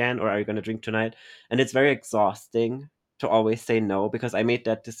drink again, or are you gonna drink tonight? And it's very exhausting to always say no because I made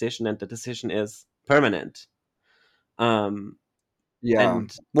that decision, and the decision is permanent. Um, Yeah.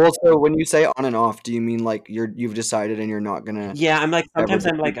 And Well, so when you say on and off, do you mean like you've decided and you're not gonna yeah, I'm like ever sometimes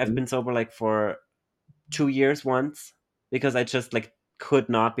get I'm like I've drinking? been sober like for 2 years once because I just like could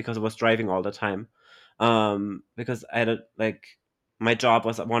not because I was driving all the time. Because I had like my job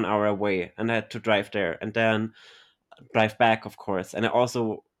was 1 hour away and I had to drive there and then drive back, of course. And I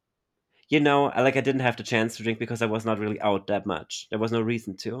also, I didn't have the chance to drink because I was not really out that much. There was no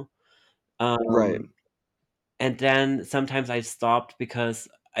reason to. Right. Um, and then sometimes I stopped because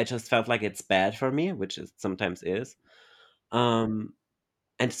I just felt like it's bad for me, which it sometimes is. Um,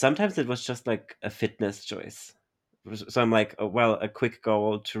 and sometimes it was just like a fitness choice. So I'm like, oh, well, a quick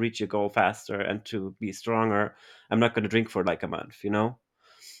goal to reach your goal faster and to be stronger. I'm not going to drink for like a month, you know.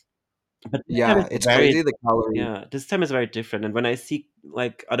 But this time Yeah, is it's very, crazy the calorie. yeah, this time is very different. And when I see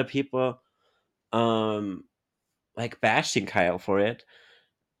like other people, um, like bashing Kyle for it,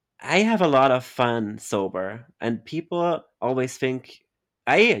 I have a lot of fun sober, and people always think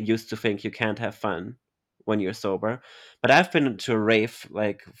I used to think you can't have fun when you're sober, but I've been to a rave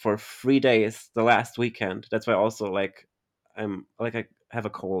like for 3 days the last weekend. That's why also like I have a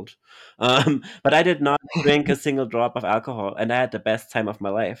cold, but I did not drink a single drop of alcohol, and I had the best time of my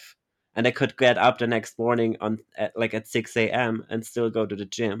life. And I could get up the next morning at 6 a.m. and still go to the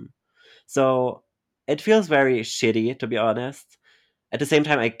gym. So it feels very shitty, to be honest. At the same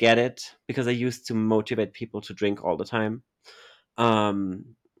time, I get it because I used to motivate people to drink all the time.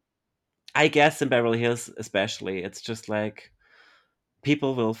 Um, I guess in Beverly Hills, especially, it's just like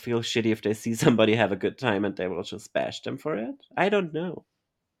people will feel shitty if they see somebody have a good time and they will just bash them for it. I don't know.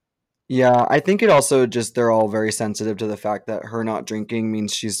 Yeah, I think it also just they're all very sensitive to the fact that her not drinking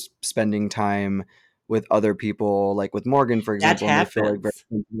means she's spending time with other people, like with Morgan, for That example, and they feel like very happens.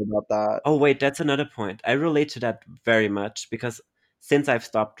 sensitive about that. Oh, wait, that's another point. I relate to that very much because since I've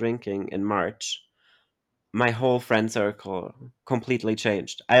stopped drinking in March, my whole friend circle completely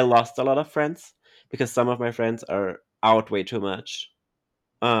changed. I lost a lot of friends because some of my friends are out way too much.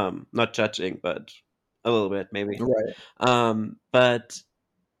 Not judging, but a little bit maybe. Right. But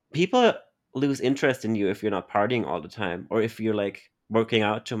people lose interest in you if you're not partying all the time or if you're like working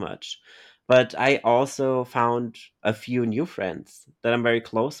out too much. But I also found a few new friends that I'm very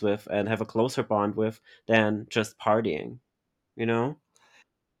close with and have a closer bond with than just partying, you know?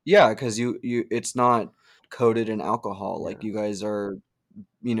 Yeah, because you it's not coated in alcohol. Like Yeah. you guys are,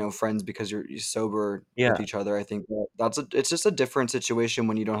 friends because you're sober with Yeah. each other. I think it's just a different situation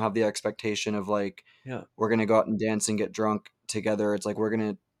when you don't have the expectation of like Yeah. we're gonna go out and dance and get drunk together. It's like we're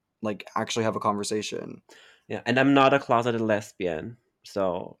gonna like actually have a conversation. Yeah. And I'm not a closeted lesbian.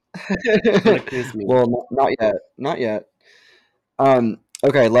 So don't accuse me. Well, not yet, not yet.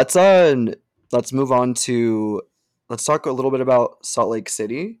 Okay, let's move on to let's talk a little bit about Salt Lake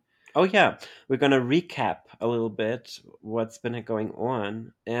City. Oh yeah, we're gonna recap a little bit what's been going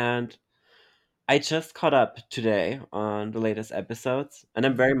on, and I just caught up today on the latest episodes, and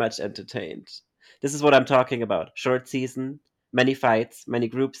I'm very much entertained. This is what I'm talking about: short season, many fights, many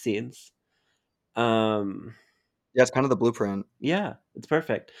group scenes. Um, Yeah, it's kind of the blueprint. yeah, it's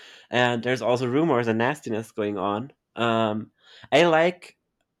perfect, and there's also rumors and nastiness going on. I like.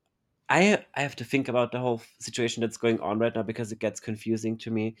 I have to think about the whole situation that's going on right now because it gets confusing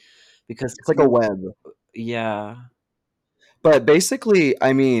to me. Because It's like a web. yeah, But basically,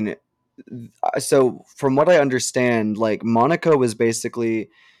 I mean, so from what I understand, like Monica was basically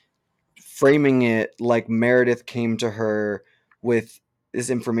framing it like Meredith came to her with this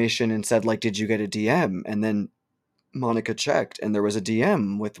information and said like, "Did you get a DM?" And then Monica checked, and there was a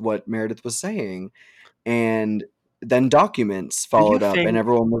DM with what Meredith was saying, and then documents do you followed up, and think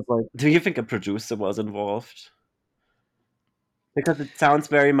everyone was like, Do you think a producer was involved? Because it sounds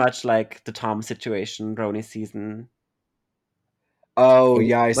very much like the Tom situation, Roni season "Oh eight.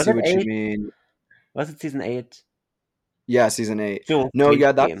 yeah, I Was see it what you eight? mean." Was it season eight? Yeah, season 8. Jules No,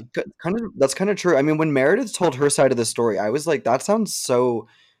 yeah, Queen. that's kinda true. I mean, when Meredith told her side of the story, I was like, "That sounds so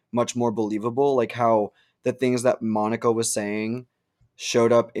much more believable," like, how the things that Monica was saying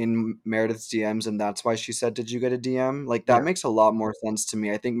showed up in Meredith's DMs, and that's why she said, "Did you get a DM?" Like, Yeah. that makes a lot more sense to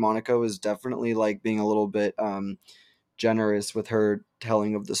me. I think Monica was definitely, like, being a little bit, generous with her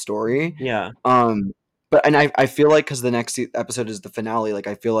telling of the story. Yeah. Um, but and I feel like because the next episode is the finale, like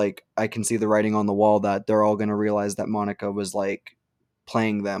I feel like I can see the writing on the wall that they're all gonna realize that Monica was like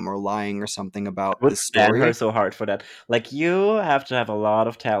playing them or lying or something I about would this stand her story. so hard for that. Like you have to have a lot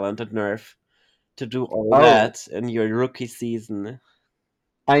of talent and nerve to do all Oh, that in your rookie season.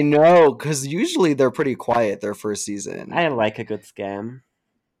 I know, because usually they're pretty quiet their first season. I like a good scam.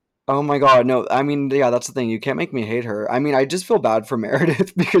 Oh my god, no. I mean, yeah, that's the thing. You can't make me hate her. I mean, I just feel bad for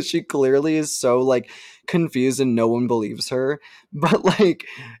Meredith because she clearly is so like confused and no one believes her. But like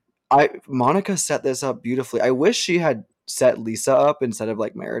I Monica set this up beautifully. I wish she had set Lisa up instead of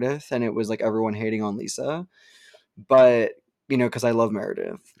like Meredith and it was like everyone hating on Lisa. But because I love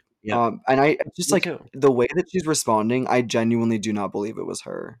Meredith. Yeah, And I just me like too. the way that she's responding, I genuinely do not believe it was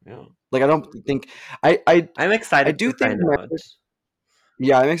her. Yeah. Like I don't think I I I'm I excited do to think find out.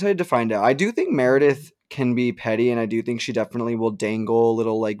 yeah, I'm excited to find out. I do think Meredith can be petty, and I do think she definitely will dangle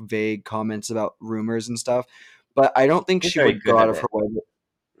little like vague comments about rumors and stuff. But I don't think She's she very would go good out at of her it. way.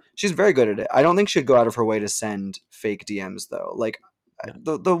 She's very good at it. I don't think she'd go out of her way to send fake DMs though. Like Yeah.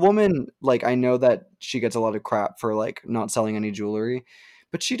 the woman, like I know that she gets a lot of crap for like not selling any jewelry,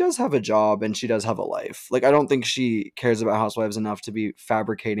 but she does have a job and she does have a life. Like I don't think she cares about housewives enough to be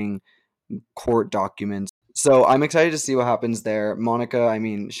fabricating court documents. So I'm excited to see what happens there. Monica, I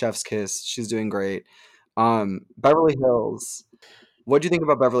mean, chef's kiss. She's doing great. Beverly Hills. What do you think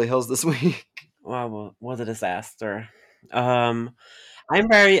about Beverly Hills this week? Wow, was a disaster. Um, I'm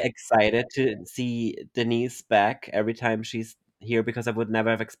very excited to see Denise back every time she's here because I would never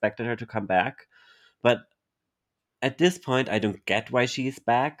have expected her to come back. But at this point, I don't get why she's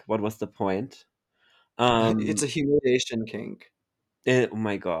back. What was the point? It's Um, a humiliation kink. oh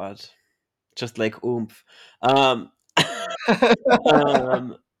my god, just like oomph. Um,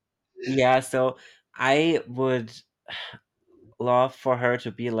 um, yeah. So I would love for her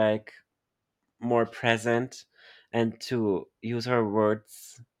to be like more present and to use her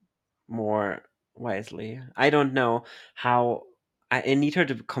words more wisely. I don't know how. I need her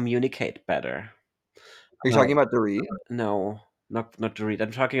to communicate better. Are you talking Um, about Dorit? no, not to read.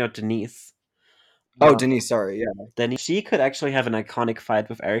 I'm talking about Denise. Oh, Uh, Denise. Sorry. Yeah. Denise, she could actually have an iconic fight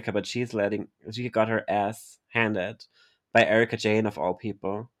with Erica, but she got her ass handed by Erica Jane of all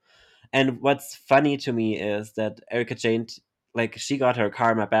people. And what's funny to me is that Erica Jane, like, she got her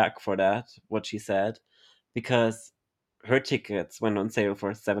karma back for that, what she said, because her tickets went on sale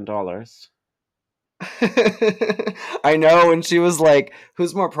for $7. I know, and she was like,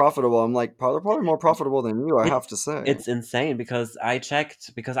 "Who's more profitable?" I'm like, "Probably more profitable than you." I It's have to say. it's insane because I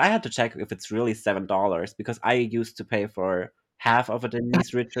checked because I had to check if it's really $7 because I used to pay for half of a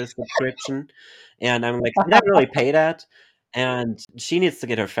Denise Richards subscription, and I'm like, did I really pay that? And she needs to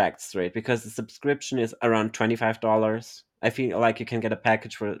get her facts straight because the subscription is around $25. I feel like you can get a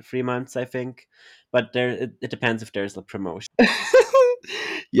package for 3 months, I think, but it depends if there's a promotion.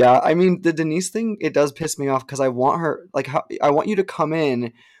 Yeah, I mean the Denise thing, it does piss me off because I want her like I want you to come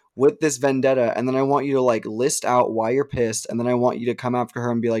in with this vendetta and then I want you to like list out why you're pissed and then I want you to come after her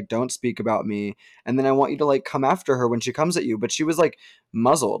and be like don't speak about me and then I want you to like come after her when she comes at you, but she was like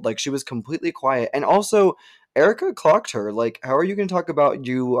muzzled, like she was completely quiet. And also Erica clocked her. Like how are you going to talk about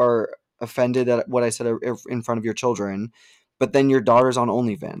you are offended at what I said in front of your children, but then your daughter's on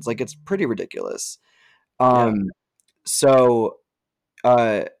OnlyFans? Like it's pretty ridiculous. Yeah, Um so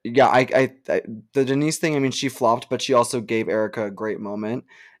yeah, the Denise thing, I mean, she flopped, but she also gave Erica a great moment.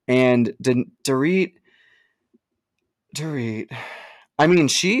 And Dorit, I mean,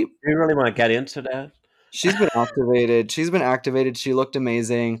 do you really want to get into that? she's been activated. She's been activated. She looked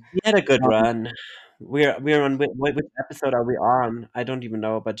amazing. She had a good Um, run. We're on which episode are we on? I don't even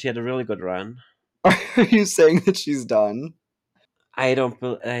know, but she had a really good run. are you saying that she's done? I don't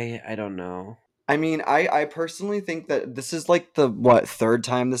know. I mean, I personally think that this is like the what third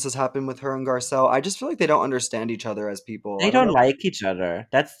time this has happened with her and Garcelle. I just feel like they don't understand each other as people. I They don't don't know. like each other.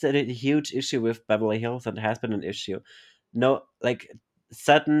 That's the huge issue with Beverly Hills, and has been an issue. No, like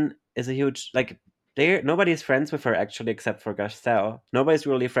Sutton is a huge like. They nobody's friends with her actually, except for Garcelle. Nobody's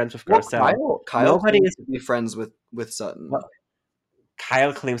really friends with Well, Garcelle. Kyle Nobody claims is. to be friends with Sutton. Well,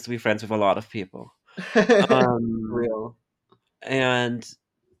 Kyle claims to be friends with a lot of people. Um, Real. and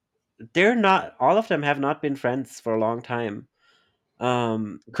they're not. All of them have not been friends for a long time.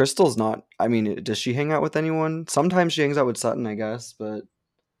 Um, Crystal's not. I mean, does she hang out with anyone? Sometimes she hangs out with Sutton, I guess, but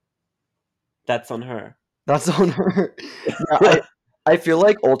that's on her. that's on her. Yeah, I feel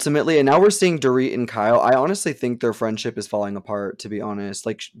like ultimately, and now we're seeing Dorit and Kyle. I honestly think their friendship is falling apart. To be honest,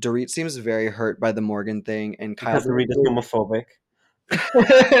 like Dorit seems very hurt by the Morgan thing, and Kyle Because the read is homophobic.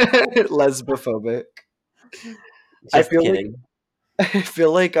 lesbophobic. I Just feel like kidding. I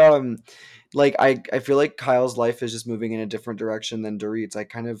feel like I feel like Kyle's life is just moving in a different direction than Dorit's.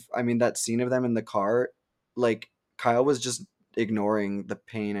 I mean that scene of them in the car, like Kyle was just ignoring the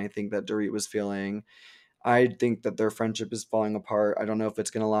pain I think that Dorit was feeling. I think that their friendship is falling apart. I don't know if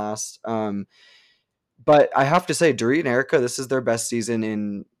it's gonna last. But I have to say, Dorit and Erica, this is their best season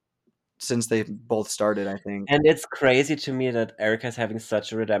in since they both started, I think. And it's crazy to me that Erica's having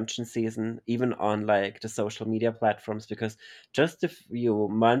such a redemption season, even on like the social media platforms, because just a few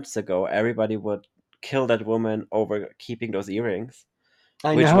months ago, everybody would kill that woman over keeping those earrings,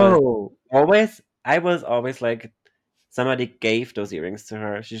 I which was know. I was always like, somebody gave those earrings to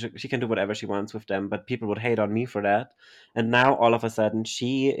her. She can do whatever she wants with them, but people would hate on me for that. And now all of a sudden,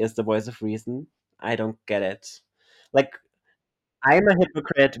 she is the voice of reason. I don't get it. Like, I'm a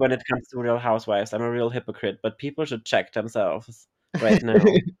hypocrite when it comes to Real Housewives. I'm a real hypocrite, but people should check themselves right now.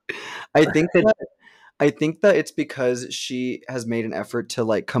 I think that it's because she has made an effort to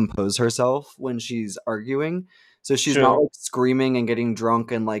like compose herself when she's arguing. So she's not True. like screaming and getting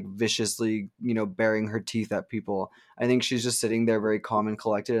drunk and like viciously, baring her teeth at people. I think she's just sitting there very calm and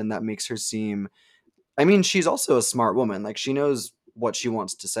collected, and that makes her seem, I mean, she's also a smart woman. Like she knows what she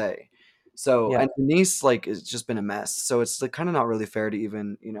wants to say. So, Yeah. and Denise like has just been a mess. So it's like kind of not really fair to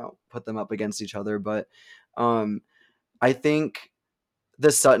even, put them up against each other, but um I think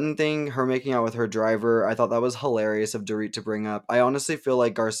the Sutton thing, her making out with her driver, I thought that was hilarious of Dorit to bring up. I honestly feel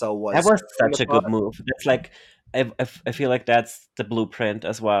like Garcelle That was was stirring the such a good pot. move. That's like I feel like that's the blueprint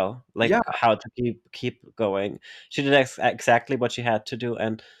as well. Yeah, Like how to keep going. She did exactly what she had to do,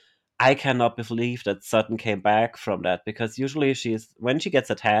 and I cannot believe that Sutton came back from that, because usually she's when she gets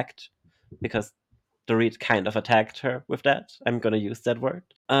attacked, because Dorit kind of attacked her with that. I'm gonna use that word.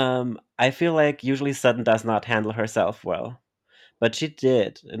 I feel like usually Sutton does not handle herself well, but she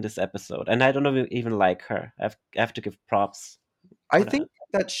did in this episode, and I don't even like her. I have to give props I for think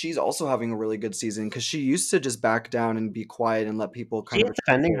that. that she's also having a really good season because she used to just back down and be quiet and let people kind She's of attack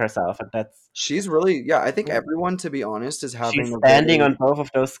defending her. herself, and that's She's really, yeah, I think yeah. everyone, to be honest, is She's having a standing very on both of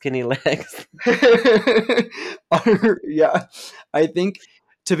those skinny legs. yeah. I think,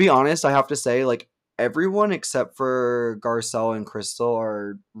 to be honest, I have to say, like, everyone except for Garcelle and Crystal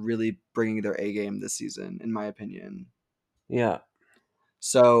are really bringing their A game this season, in my opinion. Yeah.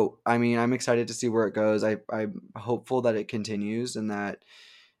 So, I mean, I'm excited to see where it goes. I'm hopeful that it continues and that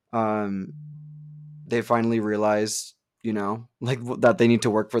um, they finally realize, like that they need to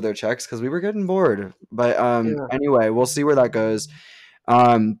work for their checks because we were getting bored. But Yeah. anyway, we'll see where that goes.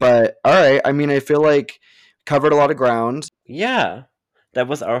 But all right, I mean, I feel like covered a lot of ground. Yeah. That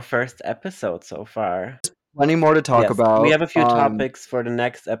was our first episode so far. Plenty more to talk Yes, we about. have a few topics for the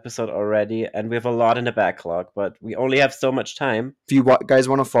next episode already, and we have a lot in the backlog, but we only have so much time. If you guys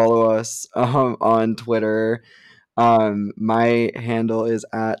want to follow us on Twitter, my handle is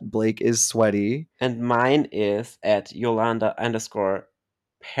at Blake is sweaty. And mine is at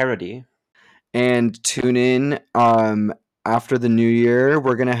Yolanda_parody. And tune in after the new year.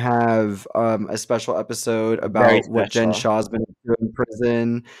 We're gonna have a special episode Very about what Jen special. Shaw's been up to in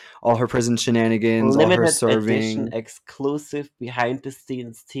prison, all her prison shenanigans, all her Limited edition, serving. exclusive behind the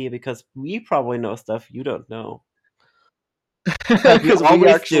scenes tea, because we probably know stuff you don't know. But we Because we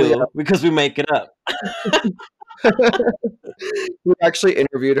always actually do, because we make it up. we actually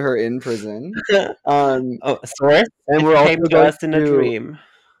interviewed her in prison. Um, Oh, source? and It we're came also to going us in a to dream.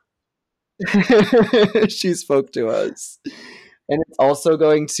 she spoke to us. And it's also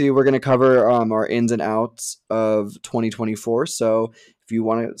we're going to cover our ins and outs of 2024. So if you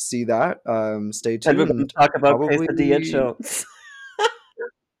want to see that, stay And we're going tuned. to talk about Probably, Quesadilla Jones.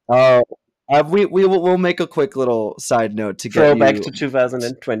 uh, we'll make a quick little side note to get Throwback you to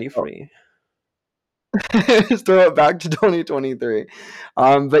 2023. throw it back to 2023.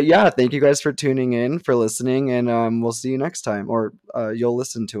 But yeah, thank you guys for tuning in, for listening, and we'll see you next time, or you'll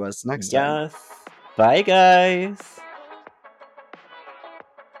listen to us next time. Yes. Bye, guys.